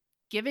think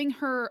giving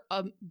her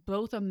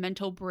both a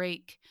mental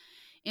break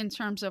in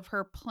terms of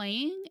her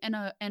playing and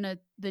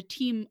the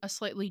team a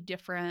slightly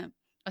different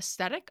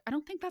aesthetic, I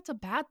don't think that's a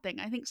bad thing.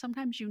 I think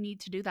sometimes you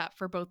need to do that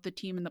for both the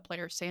team and the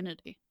player's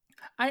sanity.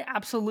 I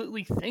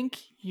absolutely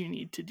think you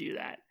need to do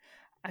that.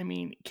 I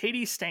mean,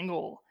 Katie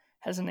Stengel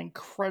has an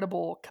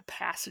incredible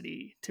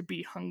capacity to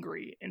be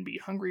hungry and be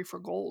hungry for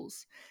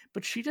goals,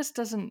 but she just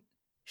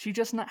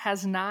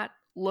has not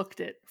looked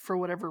it for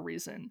whatever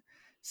reason.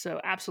 So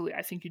absolutely,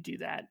 I think you do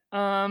that.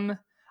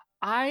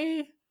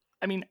 I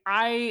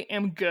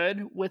am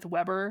good with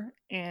Weber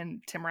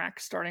and Timrak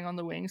starting on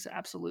the wings,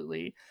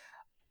 absolutely.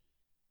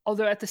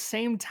 Although at the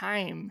same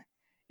time,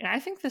 and I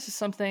think this is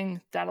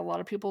something that a lot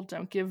of people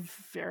don't give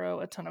Vero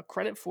a ton of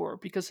credit for,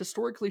 because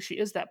historically she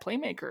is that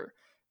playmaker,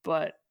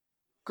 but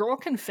girl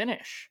can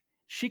finish.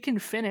 She can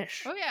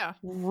finish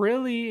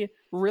really,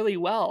 really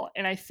well.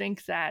 And I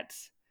think that,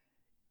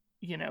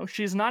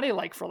 she's not a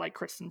like for like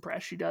Kristen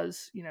Press. She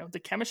does, the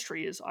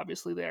chemistry is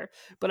obviously there.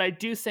 But I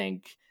do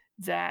think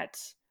that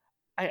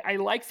I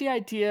like the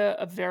idea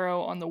of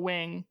Vero on the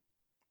wing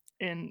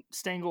and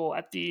Stengel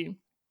at the,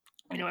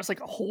 it's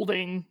like a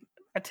holding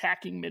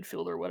attacking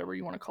midfielder, or whatever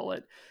you want to call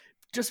it,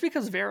 just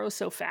because Vero's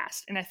so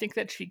fast. And I think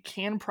that she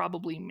can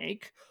probably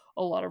make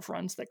a lot of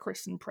runs that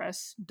Kristen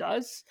Press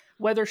does.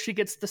 Whether she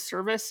gets the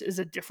service is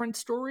a different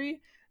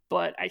story,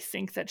 but I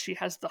think that she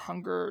has the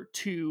hunger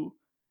to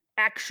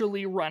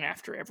actually run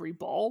after every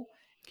ball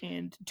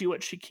and do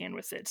what she can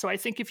with it. So I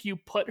think if you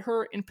put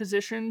her in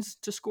positions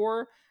to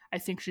score, I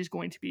think she's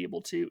going to be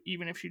able to,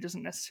 even if she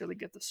doesn't necessarily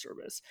get the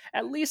service,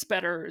 at least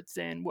better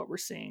than what we're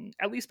seeing,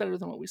 at least better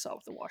than what we saw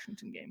with the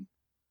Washington game.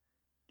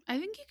 I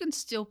think you can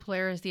still play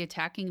her as the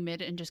attacking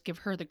mid and just give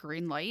her the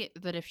green light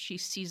that if she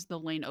sees the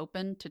lane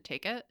open to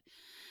take it.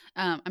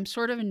 I'm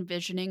sort of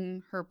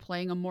envisioning her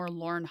playing a more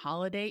Lauren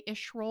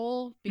Holiday-ish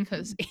role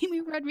because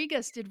Amy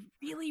Rodriguez did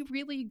really,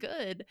 really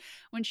good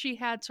when she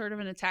had sort of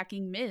an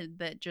attacking mid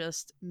that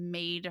just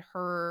made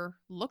her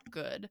look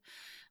good.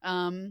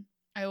 I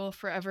will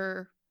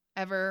forever,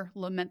 ever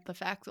lament the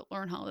fact that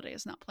Lauren Holiday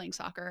is not playing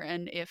soccer.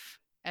 And if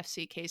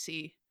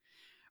FCKC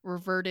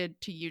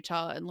reverted to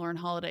Utah and Lauren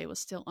Holiday was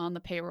still on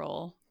the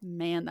payroll,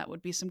 man, that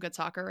would be some good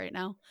soccer right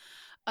now.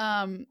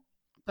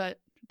 But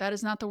that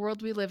is not the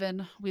world we live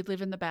in. We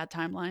live in the bad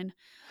timeline.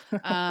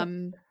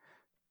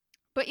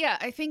 But yeah,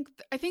 I think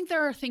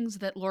there are things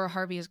that Laura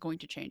Harvey is going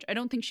to change. I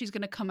don't think she's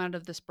going to come out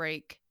of this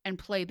break and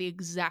play the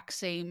exact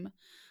same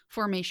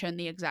formation,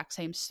 the exact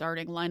same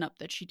starting lineup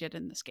that she did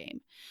in this game.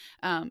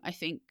 I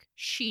think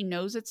she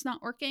knows it's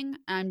not working.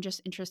 I'm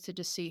just interested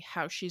to see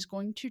how she's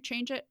going to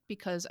change it,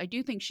 because I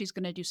do think she's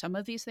going to do some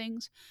of these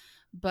things,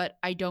 but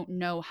I don't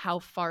know how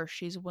far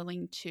she's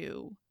willing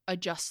to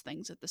adjust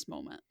things at this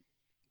moment.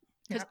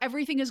 Because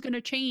everything is going to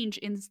change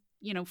in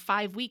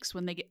 5 weeks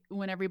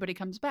when everybody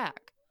comes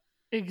back.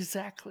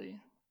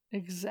 Exactly.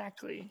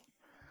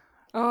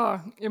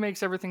 Oh, it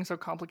makes everything so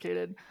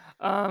complicated.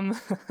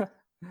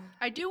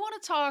 I do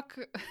want to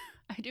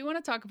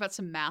talk about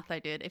some math I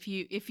did,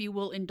 if you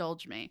will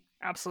indulge me.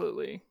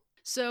 Absolutely.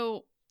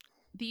 So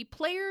the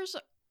players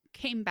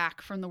came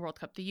back from the World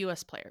Cup, the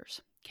US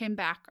players came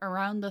back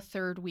around the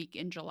third week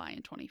in July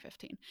in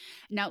 2015.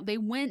 Now, they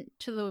went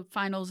to the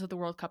finals of the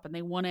World Cup and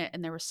they won it,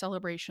 and there were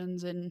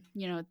celebrations, and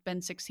it's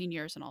been 16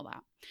 years and all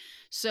that.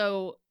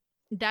 So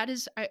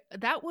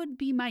that would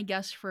be my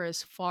guess for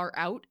as far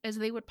out as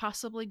they would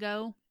possibly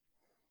go.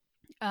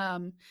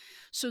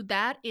 So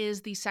that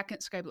is the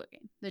second Sky Blue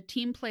game. The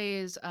team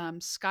plays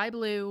Sky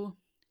Blue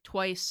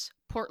twice,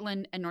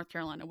 Portland and North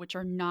Carolina, which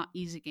are not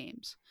easy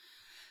games.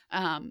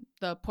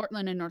 The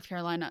Portland and North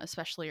Carolina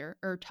especially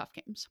are tough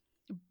games.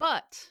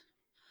 But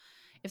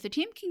if the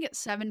team can get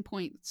 7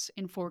 points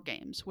in 4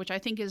 games, which I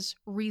think is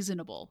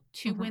reasonable,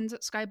 2 wins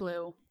at Sky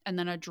Blue and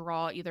then a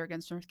draw either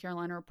against North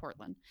Carolina or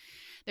Portland,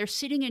 they're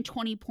sitting in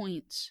 20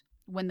 points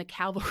when the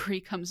cavalry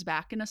comes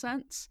back, in a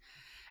sense.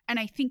 And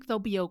I think they'll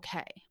be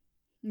okay.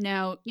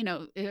 Now,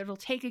 it'll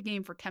take a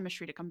game for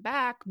chemistry to come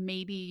back,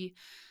 maybe,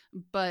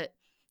 but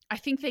I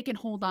think they can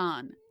hold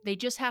on. They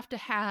just have to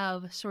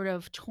have sort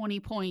of 20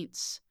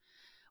 points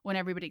when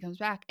everybody comes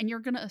back. And you're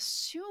going to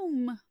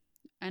assume,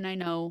 and I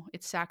know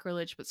it's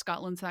sacrilege, but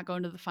Scotland's not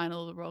going to the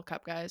final of the World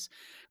Cup, guys.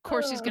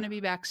 Corsi's going to be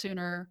back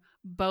sooner.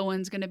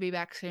 Bowen's going to be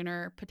back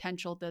sooner.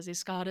 Potential Desi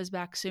Scott is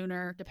back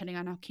sooner, depending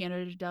on how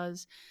Canada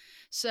does.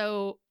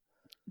 So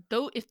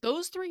if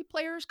those 3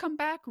 players come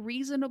back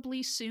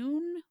reasonably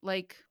soon,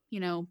 like,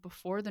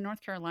 before the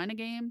North Carolina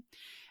game,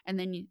 and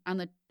then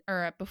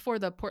before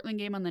the Portland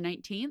game on the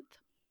 19th,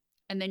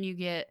 and then you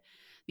get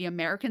the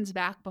Americans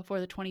back before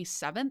the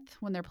 27th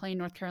when they're playing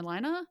North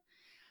Carolina,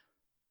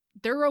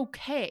 they're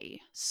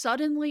okay.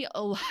 Suddenly,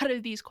 a lot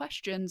of these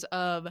questions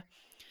of,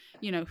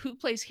 who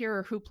plays here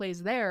or who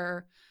plays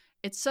there,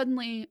 it's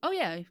suddenly, oh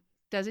yeah,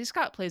 Desi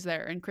Scott plays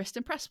there, and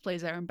Kristen Press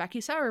plays there, and Becky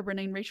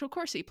Sauerbrunn and Rachel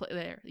Corsi play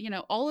there.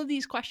 All of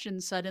these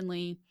questions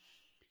suddenly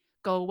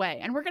go away.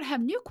 And we're going to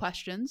have new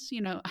questions.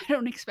 I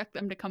don't expect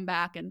them to come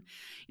back and,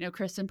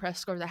 Kristen Press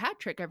scores a hat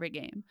trick every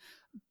game.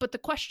 But the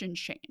questions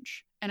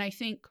change. And I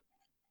think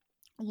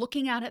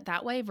looking at it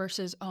that way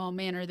versus, oh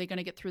man, are they going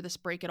to get through this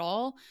break at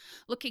all?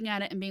 Looking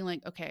at it and being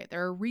like, okay,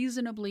 there are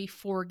reasonably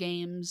 4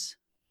 games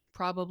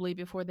probably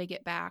before they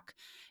get back.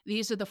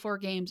 These are the 4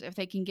 games. If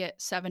they can get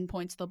 7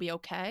 points, they'll be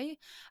okay.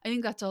 I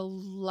think that's a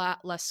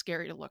lot less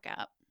scary to look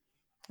at.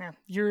 Yeah,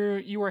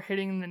 you are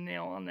hitting the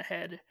nail on the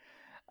head.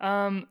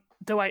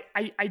 Though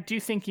I do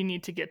think you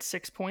need to get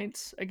 6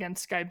 points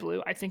against Sky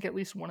Blue. I think at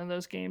least one of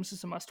those games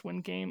is a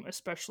must-win game,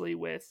 especially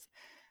with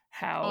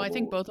how... Oh, I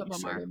think both of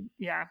them are.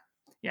 Yeah.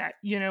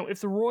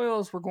 If the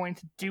Royals were going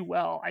to do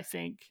well, I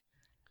think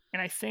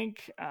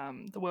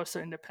the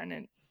Wosa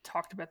Independent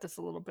talked about this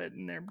a little bit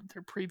in their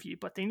preview,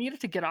 but they needed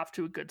to get off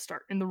to a good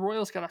start. And the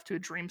Royals got off to a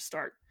dream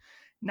start.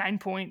 9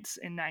 points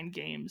in 9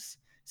 games.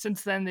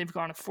 Since then, they've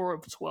gone 4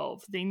 of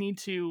 12. They need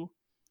to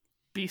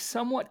be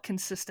somewhat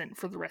consistent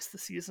for the rest of the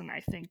season, I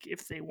think,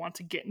 if they want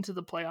to get into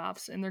the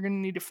playoffs, and they're going to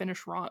need to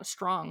finish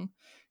strong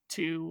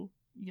to,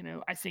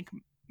 I think,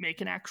 make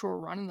an actual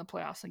run in the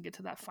playoffs and get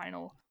to that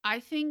final. I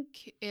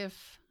think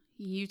if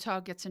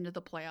Utah gets into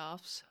the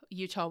playoffs,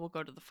 Utah will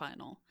go to the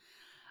final.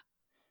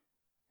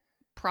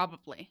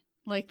 Probably.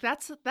 Like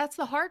that's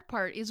the hard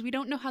part is we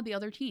don't know how the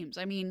other teams.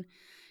 I mean,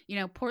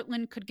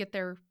 Portland could get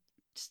their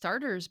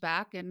starters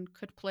back and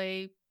could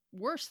play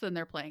worse than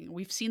they're playing.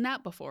 We've seen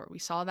that before. We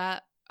saw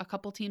that a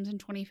couple teams in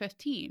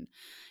 2015.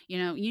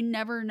 You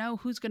never know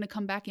who's going to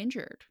come back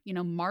injured.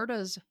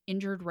 Marta's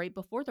injured right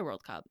before the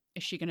World Cup.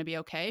 Is she going to be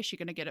okay? Is she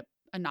going to get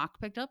a knock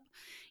picked up?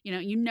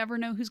 You never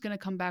know who's going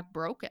to come back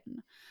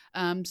broken.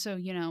 So,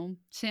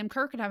 Sam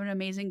Kerr could have an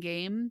amazing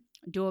game,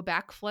 do a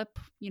backflip,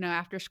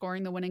 after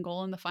scoring the winning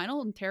goal in the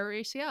final and tear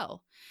ACL.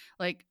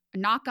 Like,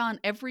 knock on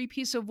every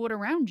piece of wood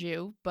around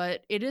you,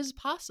 but it is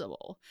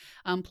possible.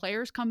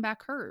 Players come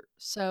back hurt.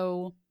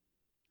 So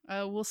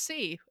we'll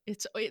see.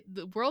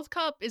 The World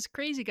Cup is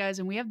crazy, guys,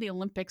 and we have the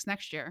Olympics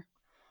next year.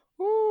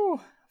 Woo!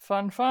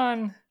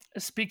 Fun.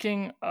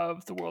 Speaking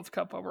of the World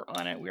Cup, while we're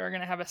on it, we are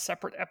going to have a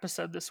separate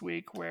episode this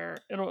week where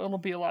it'll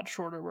be a lot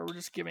shorter, where we're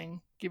just giving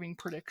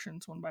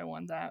predictions one by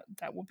one.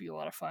 That will be a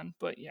lot of fun.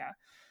 But yeah,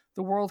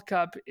 the World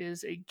Cup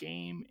is a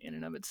game in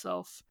and of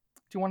itself.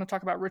 Do you want to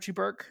talk about Richie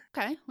Burke?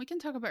 Okay, we can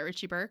talk about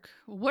Richie Burke.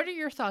 What are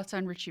your thoughts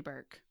on Richie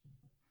Burke?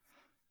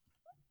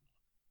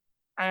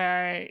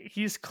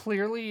 He's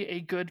clearly a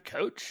good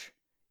coach.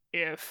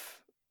 If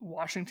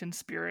Washington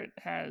Spirit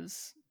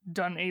has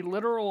done a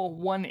literal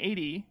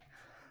 180,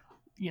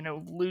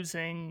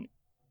 losing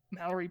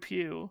Mallory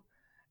Pugh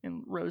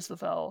and Rose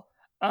Lavelle,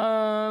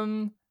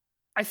 I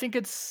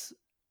think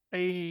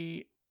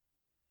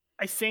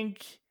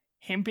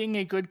him being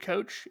a good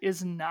coach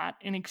is not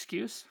an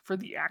excuse for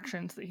the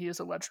actions that he is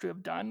alleged to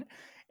have done.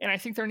 And I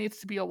think there needs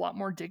to be a lot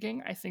more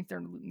digging. I think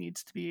there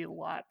needs to be a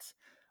lot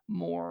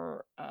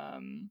more,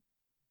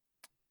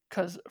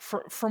 because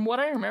from what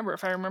I remember,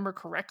 if I remember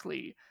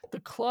correctly, the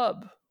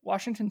club,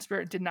 Washington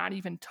Spirit, did not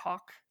even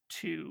talk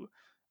to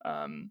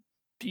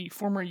the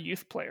former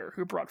youth player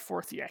who brought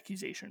forth the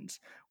accusations,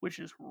 which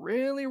is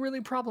really,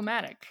 really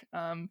problematic.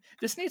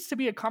 This needs to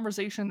be a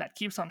conversation that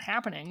keeps on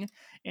happening.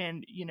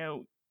 And,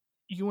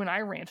 you and I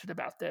ranted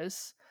about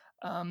this,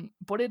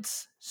 but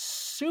it's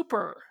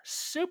super,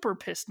 super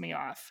pissed me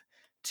off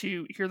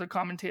to hear the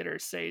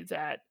commentators say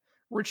that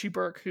Richie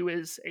Burke, who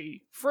is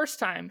a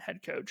first-time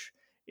head coach,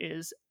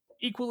 is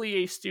equally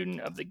a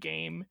student of the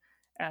game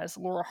as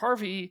Laura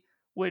Harvey,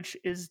 which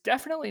is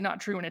definitely not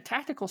true in a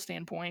tactical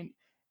standpoint.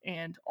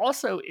 And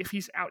also, if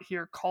he's out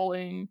here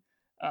calling,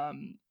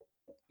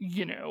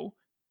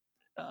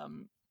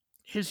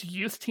 his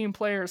youth team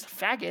players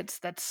faggots,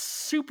 that's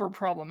super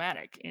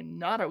problematic and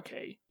not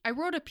okay. I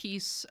wrote a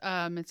piece.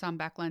 It's on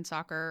Backline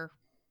Soccer.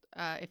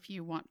 If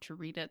you want to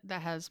read it,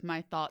 that has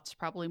my thoughts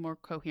probably more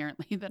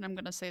coherently than I'm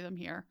going to say them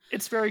here.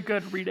 It's very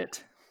good. Read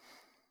it.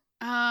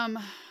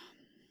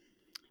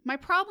 My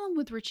problem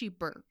with Richie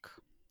Burke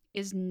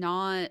is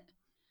not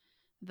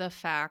the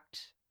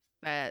fact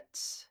that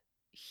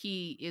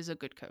he is a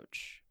good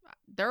coach.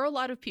 There are a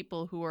lot of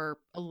people who are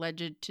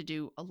alleged to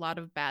do a lot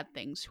of bad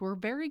things who are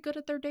very good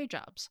at their day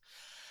jobs.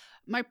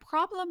 My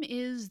problem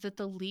is that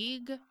the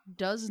league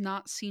does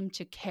not seem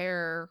to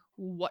care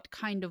what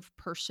kind of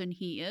person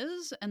he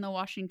is, and the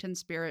Washington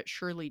Spirit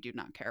surely do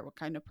not care what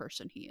kind of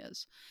person he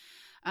is.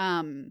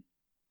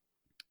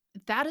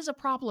 That is a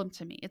problem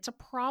to me. It's a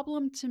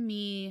problem to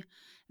me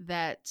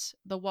that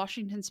the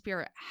Washington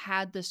Spirit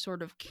had this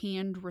sort of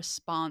canned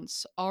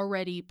response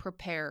already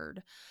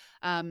prepared,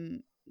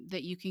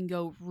 that you can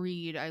go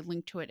read. I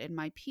linked to it in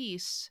my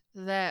piece,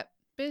 that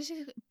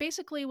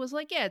basically was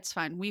like, yeah, it's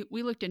fine.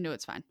 We looked into it,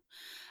 it's fine.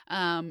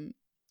 And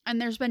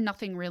there's been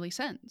nothing really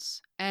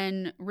since.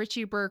 And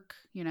Richie Burke,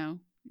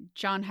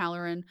 John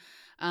Halloran,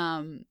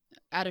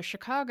 out of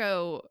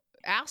Chicago,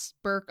 asked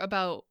Burke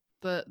about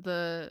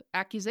the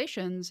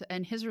accusations,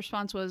 and his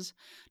response was,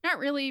 not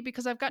really,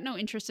 because I've got no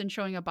interest in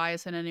showing a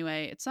bias in any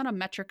way. It's not a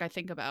metric I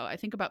think about. I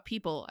think about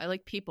people. I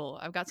like people.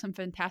 I've got some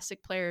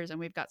fantastic players, and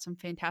we've got some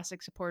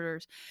fantastic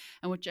supporters,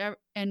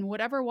 and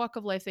whatever walk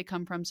of life they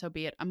come from, so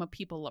be it. I'm a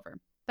people lover.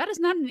 That is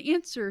not an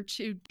answer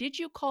to, did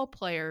you call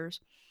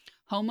players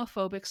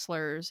homophobic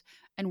slurs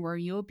and were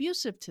you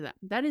abusive to them?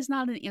 That is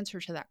not an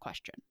answer to that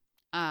question.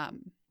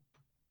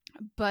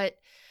 But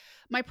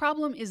my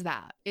problem is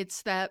that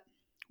it's that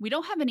we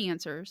don't have any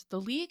answers.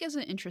 The league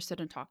isn't interested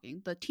in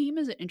talking. The team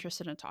isn't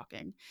interested in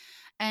talking.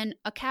 And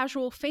a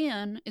casual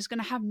fan is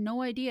going to have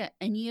no idea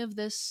any of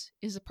this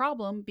is a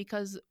problem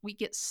because we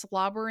get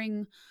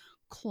slobbering,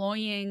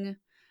 cloying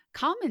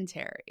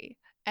commentary.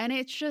 And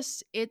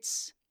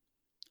it's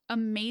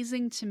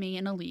amazing to me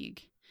in a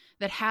league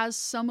that has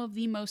some of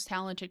the most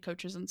talented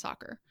coaches in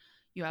soccer.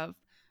 You have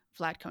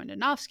Vlatko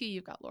Andonovski,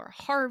 you've got Laura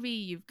Harvey,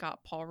 you've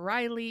got Paul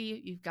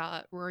Riley, you've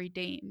got Rory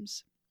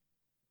Dames.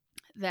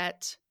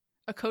 That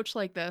a coach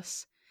like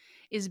this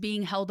is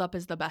being held up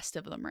as the best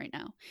of them right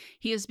now.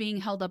 He is being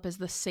held up as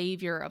the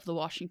savior of the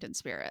Washington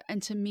Spirit.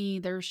 And to me,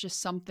 there's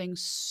just something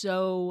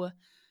so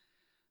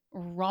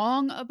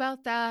wrong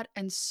about that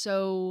and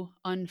so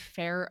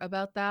unfair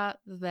about that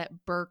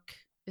Burke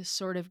is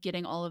sort of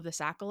getting all of this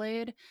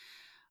accolade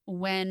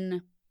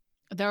when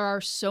there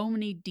are so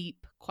many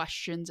deep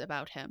questions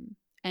about him.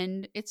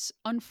 And it's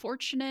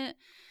unfortunate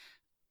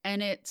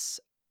and it's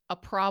a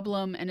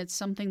problem, and it's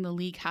something the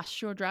league has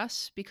to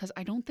address, because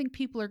I don't think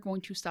people are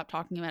going to stop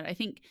talking about it. I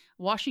think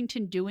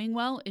Washington doing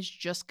well is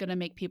just going to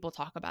make people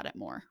talk about it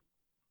more.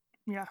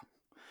 Yeah.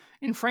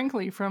 And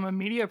frankly, from a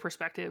media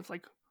perspective,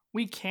 like,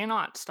 we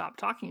cannot stop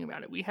talking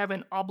about it. We have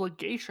an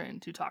obligation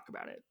to talk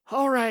about it.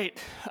 All right.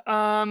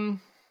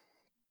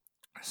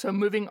 So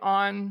moving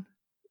on,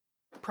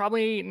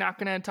 probably not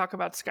going to talk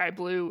about Sky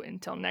Blue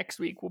until next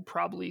week. We'll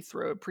probably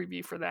throw a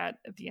preview for that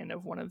at the end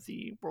of one of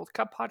the World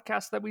Cup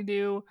podcasts that we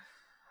do.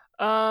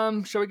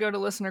 Shall we go to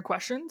listener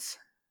questions?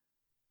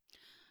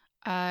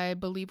 I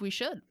believe we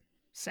should.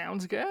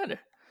 Sounds good.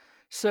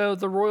 So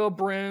the Royal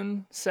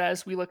Brune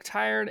says, we look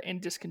tired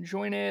and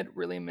disconjointed,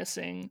 really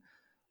missing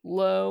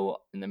Lowe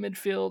in the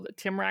midfield.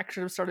 Timrak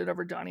should have started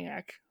over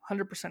Doniak.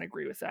 100%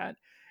 agree with that.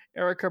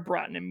 Erica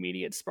brought an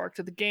immediate spark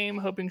to the game,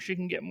 hoping she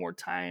can get more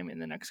time in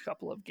the next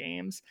couple of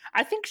games.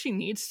 I think she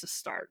needs to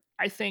start.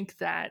 I think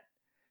that,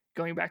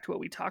 going back to what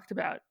we talked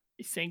about,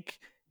 I think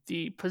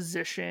the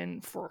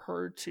position for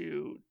her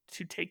to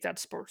take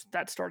that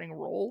starting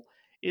role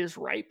is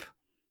ripe,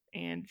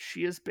 and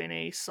she has been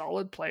a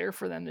solid player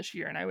for them this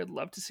year, and I would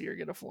love to see her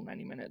get a full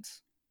 90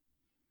 minutes.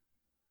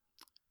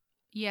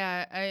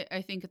 Yeah,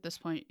 I think at this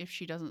point, if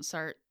she doesn't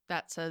start,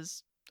 that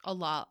says a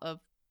lot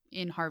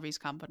in Harvey's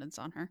confidence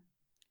on her.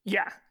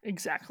 Yeah,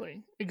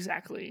 exactly.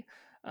 Because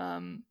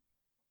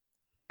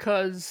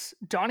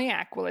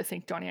Doniak, well, I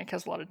think Doniak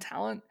has a lot of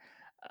talent,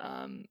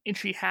 and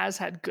she has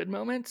had good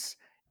moments.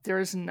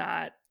 There's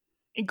not,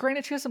 and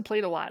granted, she hasn't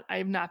played a lot. I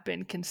have not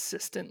been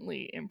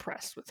consistently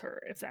impressed with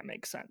her, if that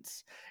makes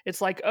sense.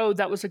 It's like, oh,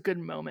 that was a good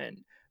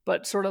moment.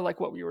 But sort of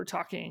like what we were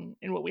talking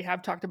and what we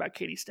have talked about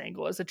Katie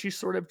Stengel, is that she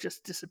sort of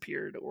just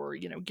disappeared, or,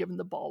 given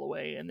the ball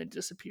away and then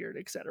disappeared,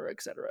 et cetera,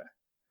 et cetera.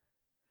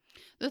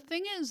 The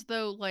thing is,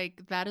 though,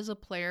 like, that is a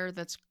player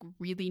that's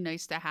really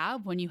nice to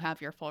have when you have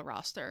your full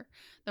roster.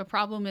 The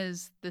problem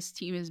is this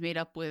team is made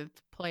up with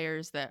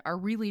players that are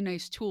really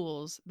nice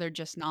tools. They're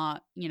just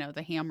not,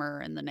 the hammer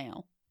and the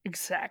nail.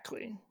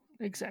 Exactly.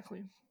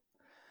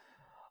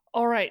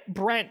 All right,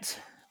 Brent.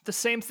 The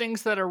same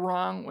things that are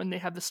wrong when they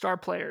have the star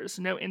players.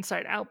 No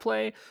inside out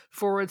play.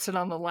 Forwards sit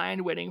on the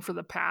line waiting for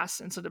the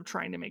pass instead of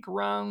trying to make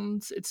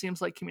runs. It seems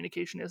like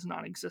communication is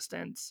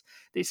non-existent.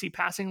 They see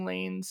passing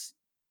lanes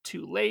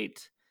too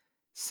late.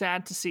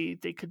 Sad to see.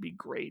 They could be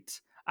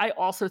great. I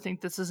also think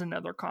this is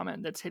another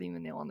comment that's hitting the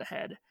nail on the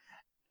head.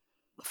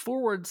 The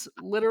forwards,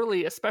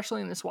 literally,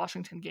 especially in this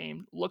Washington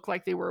game, look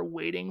like they were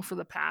waiting for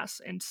the pass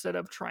instead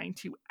of trying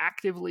to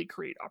actively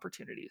create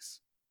opportunities.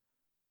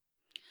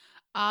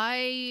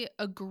 I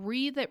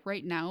agree that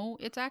right now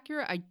it's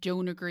accurate. I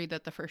don't agree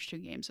that the first two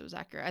games it was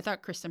accurate. I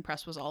thought Kristen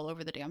Press was all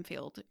over the damn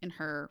field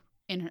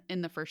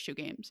in the first two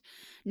games.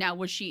 Now,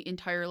 was she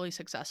entirely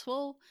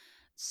successful?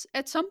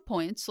 At some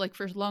points, like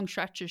for long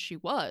stretches, she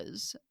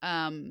was.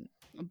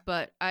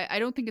 But I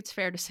don't think it's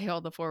fair to say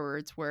all the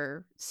forwards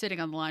were sitting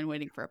on the line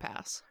waiting for a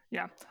pass.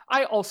 Yeah,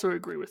 I also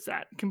agree with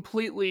that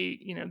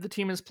completely. The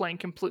team is playing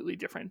completely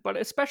different, but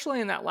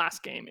especially in that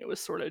last game, it was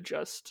sort of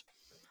just,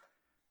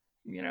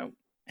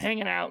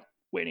 hanging out,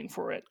 waiting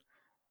for it.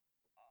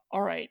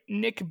 All right,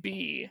 Nick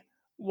B.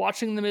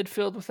 Watching the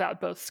midfield without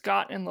both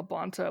Scott and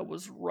Labonta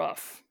was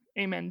rough.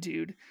 Amen,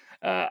 dude.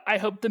 I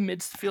hope the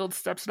midfield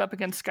steps it up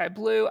against Sky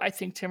Blue. I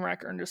think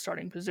Timrak earned a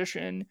starting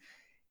position.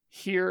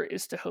 Here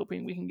is to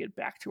hoping we can get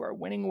back to our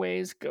winning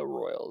ways. Go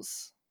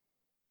Royals.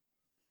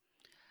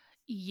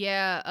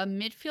 Yeah, a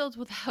midfield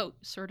without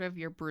sort of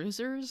your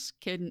bruisers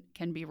can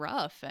be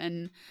rough.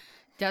 And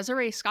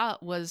Desiree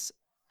Scott was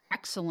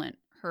excellent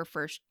her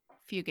first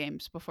few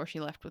games before she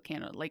left with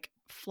Canada, like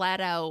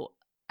flat out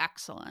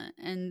excellent.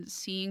 And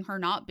seeing her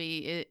not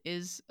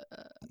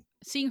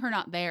seeing her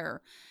not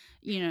there,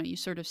 you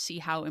sort of see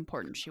how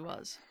important she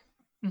was.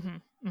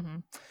 Mm-hmm, mm-hmm.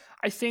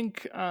 I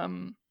think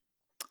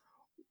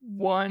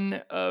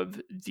one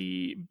of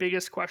the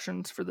biggest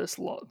questions for this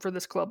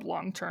club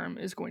long term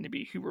is going to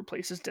be who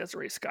replaces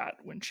Desiree Scott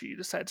when she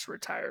decides to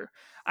retire.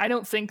 I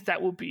don't think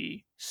that will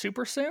be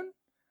super soon.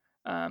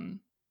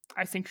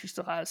 I think she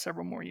still has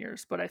several more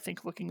years, but I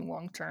think looking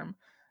long term,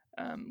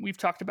 we've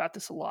talked about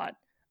this a lot.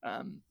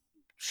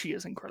 She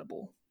is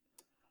incredible.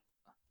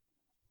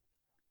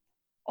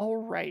 All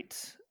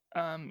right,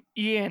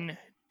 Ian,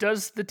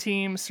 does the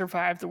team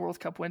survive the World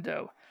Cup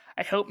window?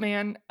 I hope,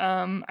 man.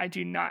 I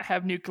do not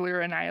have nuclear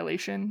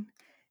annihilation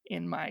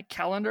in my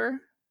calendar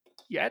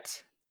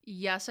yet.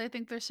 Yes, I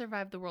think they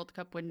survived the World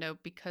Cup window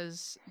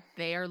because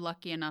they are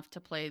lucky enough to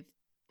play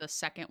the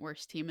second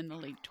worst team in the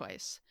league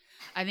twice.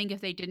 I think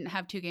if they didn't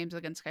have 2 games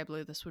against Sky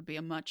Blue, this would be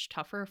a much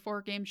tougher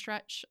 4-game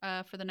stretch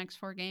for the next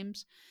 4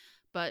 games.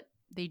 But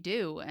they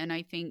do, and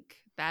I think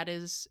that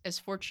is as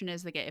fortunate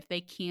as they get. If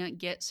they can't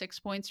get 6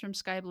 points from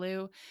Sky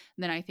Blue,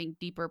 then I think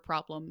deeper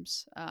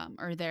problems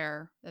are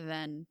there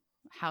than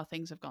how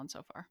things have gone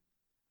so far.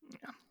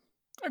 Yeah,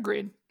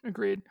 agreed.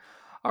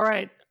 All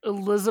right,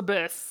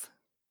 Elizabeth,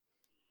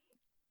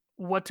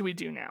 what do we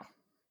do now?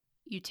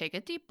 You take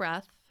a deep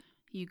breath.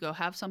 You go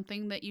have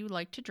something that you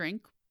like to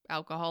drink,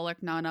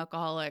 alcoholic,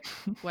 non-alcoholic,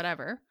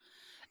 whatever,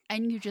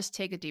 and you just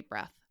take a deep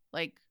breath.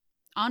 Like,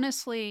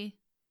 honestly,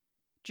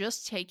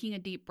 just taking a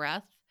deep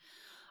breath,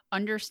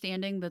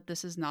 understanding that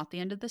this is not the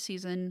end of the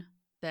season,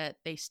 that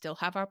they still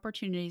have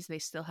opportunities, they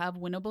still have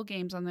winnable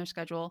games on their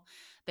schedule,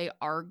 they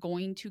are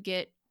going to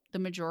get the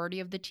majority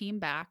of the team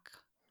back.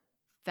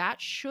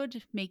 That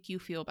should make you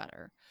feel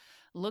better.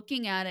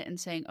 Looking at it and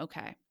saying,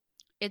 okay,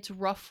 it's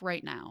rough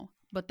right now,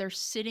 but they're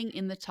sitting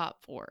in the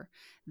top 4.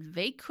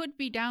 They could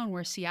be down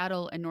where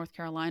Seattle and North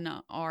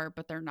Carolina are,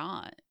 but they're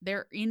not.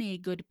 They're in a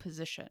good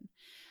position.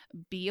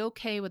 Be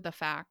okay with the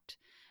fact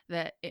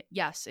that,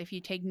 yes, if you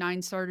take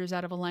 9 starters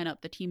out of a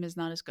lineup, the team is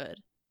not as good.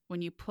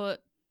 When you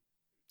put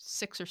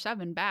 6 or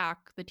 7 back,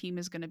 the team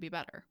is going to be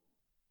better.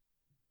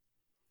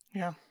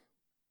 Yeah.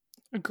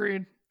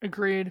 Agreed.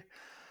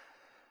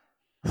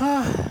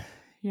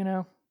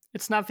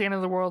 It's not the end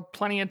of the world.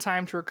 Plenty of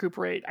time to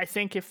recuperate. I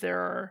think if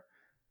the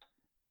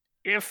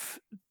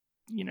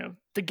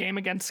game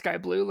against Sky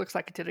Blue looks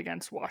like it did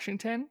against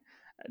Washington,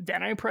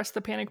 then I press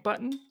the panic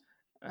button.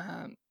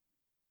 I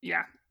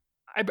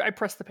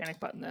pressed the panic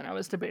button then. I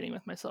was debating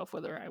with myself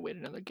whether I wait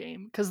another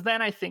game, because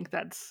then I think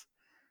that's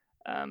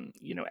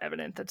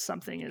evident that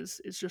something is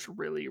just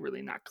really,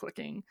 really not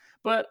clicking.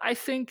 But I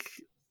think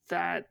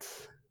that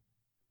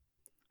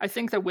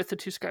with the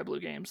 2 Sky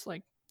Blue games,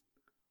 like,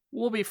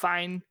 we'll be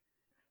fine.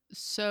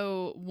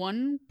 So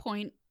 1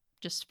 point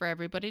just for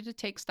everybody to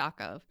take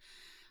stock of.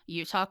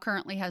 Utah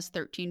currently has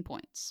 13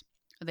 points.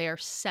 They are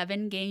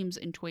 7 games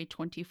into a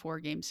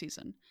 24-game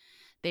season.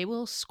 They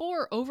will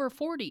score over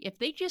 40 if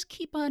they just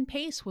keep on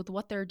pace with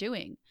what they're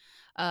doing.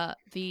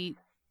 The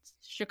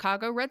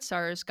Chicago Red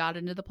Stars got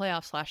into the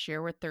playoffs last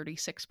year with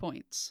 36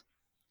 points.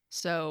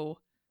 So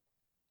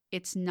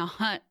it's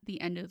not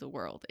the end of the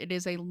world. It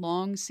is a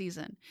long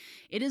season.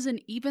 It is an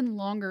even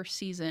longer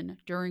season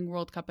during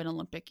World Cup and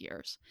Olympic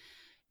years.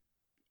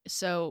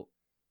 So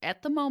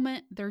at the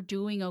moment, they're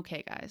doing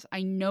okay, guys.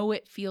 I know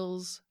it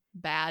feels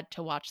bad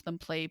to watch them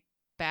play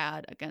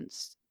bad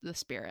against the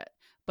Spirit,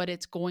 but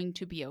it's going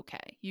to be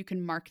okay. You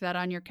can mark that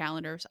on your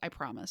calendars, I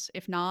promise.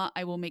 If not,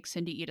 I will make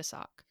Cindy eat a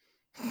sock.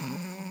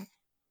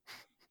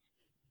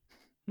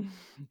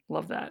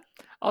 Love that.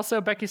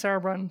 Also, Becky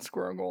Sauerbrunn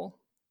score a goal.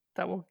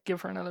 That will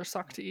give her another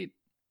sock to eat.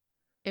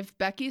 If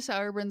Becky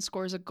Sauerbrunn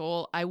scores a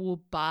goal, I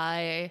will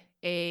buy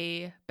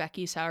a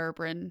Becky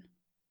Sauerbrunn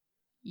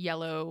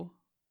yellow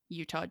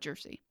Utah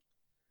jersey.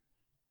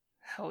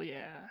 Hell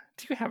yeah.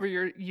 Do you have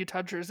your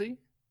Utah jersey?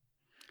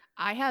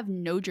 I have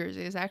no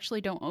jerseys. I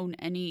actually don't own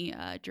any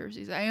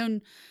jerseys.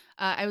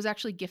 I was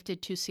actually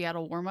gifted 2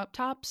 Seattle warm-up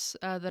tops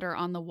that are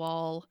on the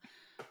wall.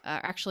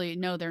 Actually,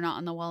 no, they're not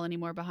on the wall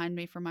anymore behind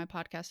me from my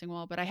podcasting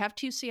wall, but I have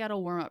 2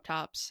 Seattle warm-up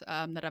tops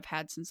that I've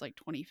had since like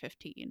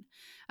 2015.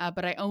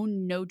 But I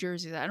own no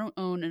jerseys. I don't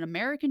own an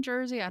American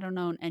jersey. I don't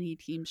own any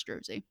team's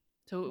jersey.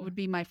 So it would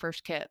be my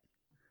first kit.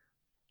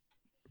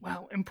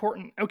 Wow,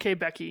 important. Okay,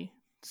 Becky.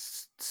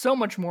 So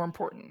much more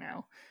important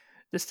now.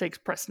 This takes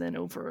precedent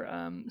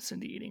over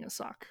Cindy eating a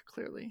sock,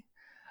 clearly.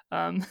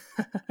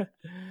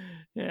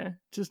 Yeah,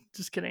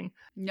 just kidding.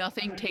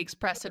 Nothing takes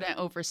precedent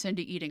over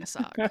Cindy eating a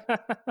sock.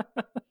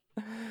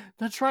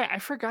 That's right. I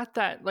forgot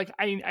that. Like,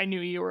 I knew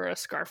you were a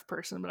scarf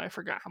person, but I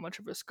forgot how much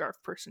of a scarf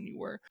person you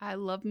were. I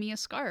love me a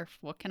scarf.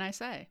 What can I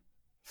say?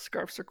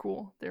 Scarves are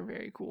cool. They're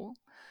very cool.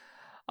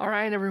 All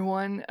right,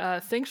 everyone.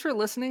 Thanks for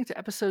listening to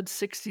episode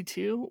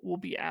 62. We'll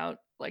be out,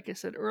 like I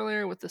said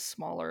earlier, with the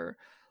smaller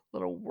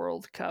little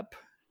World Cup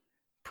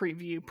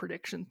preview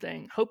prediction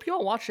thing. Hope you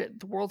all watch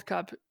it. The World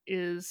Cup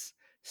is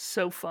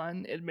so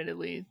fun.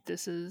 Admittedly,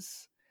 this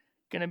is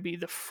going to be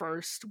the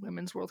first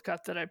Women's World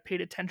Cup that I've paid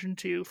attention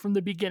to from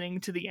the beginning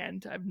to the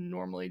end. I've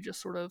normally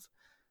just sort of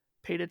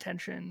paid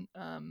attention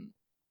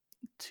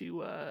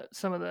to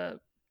some of the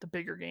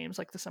bigger games,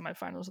 like the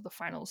semifinals or the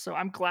finals. So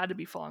I'm glad to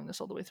be following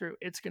this all the way through.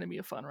 It's going to be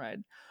a fun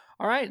ride.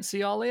 All right, see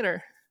y'all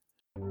later.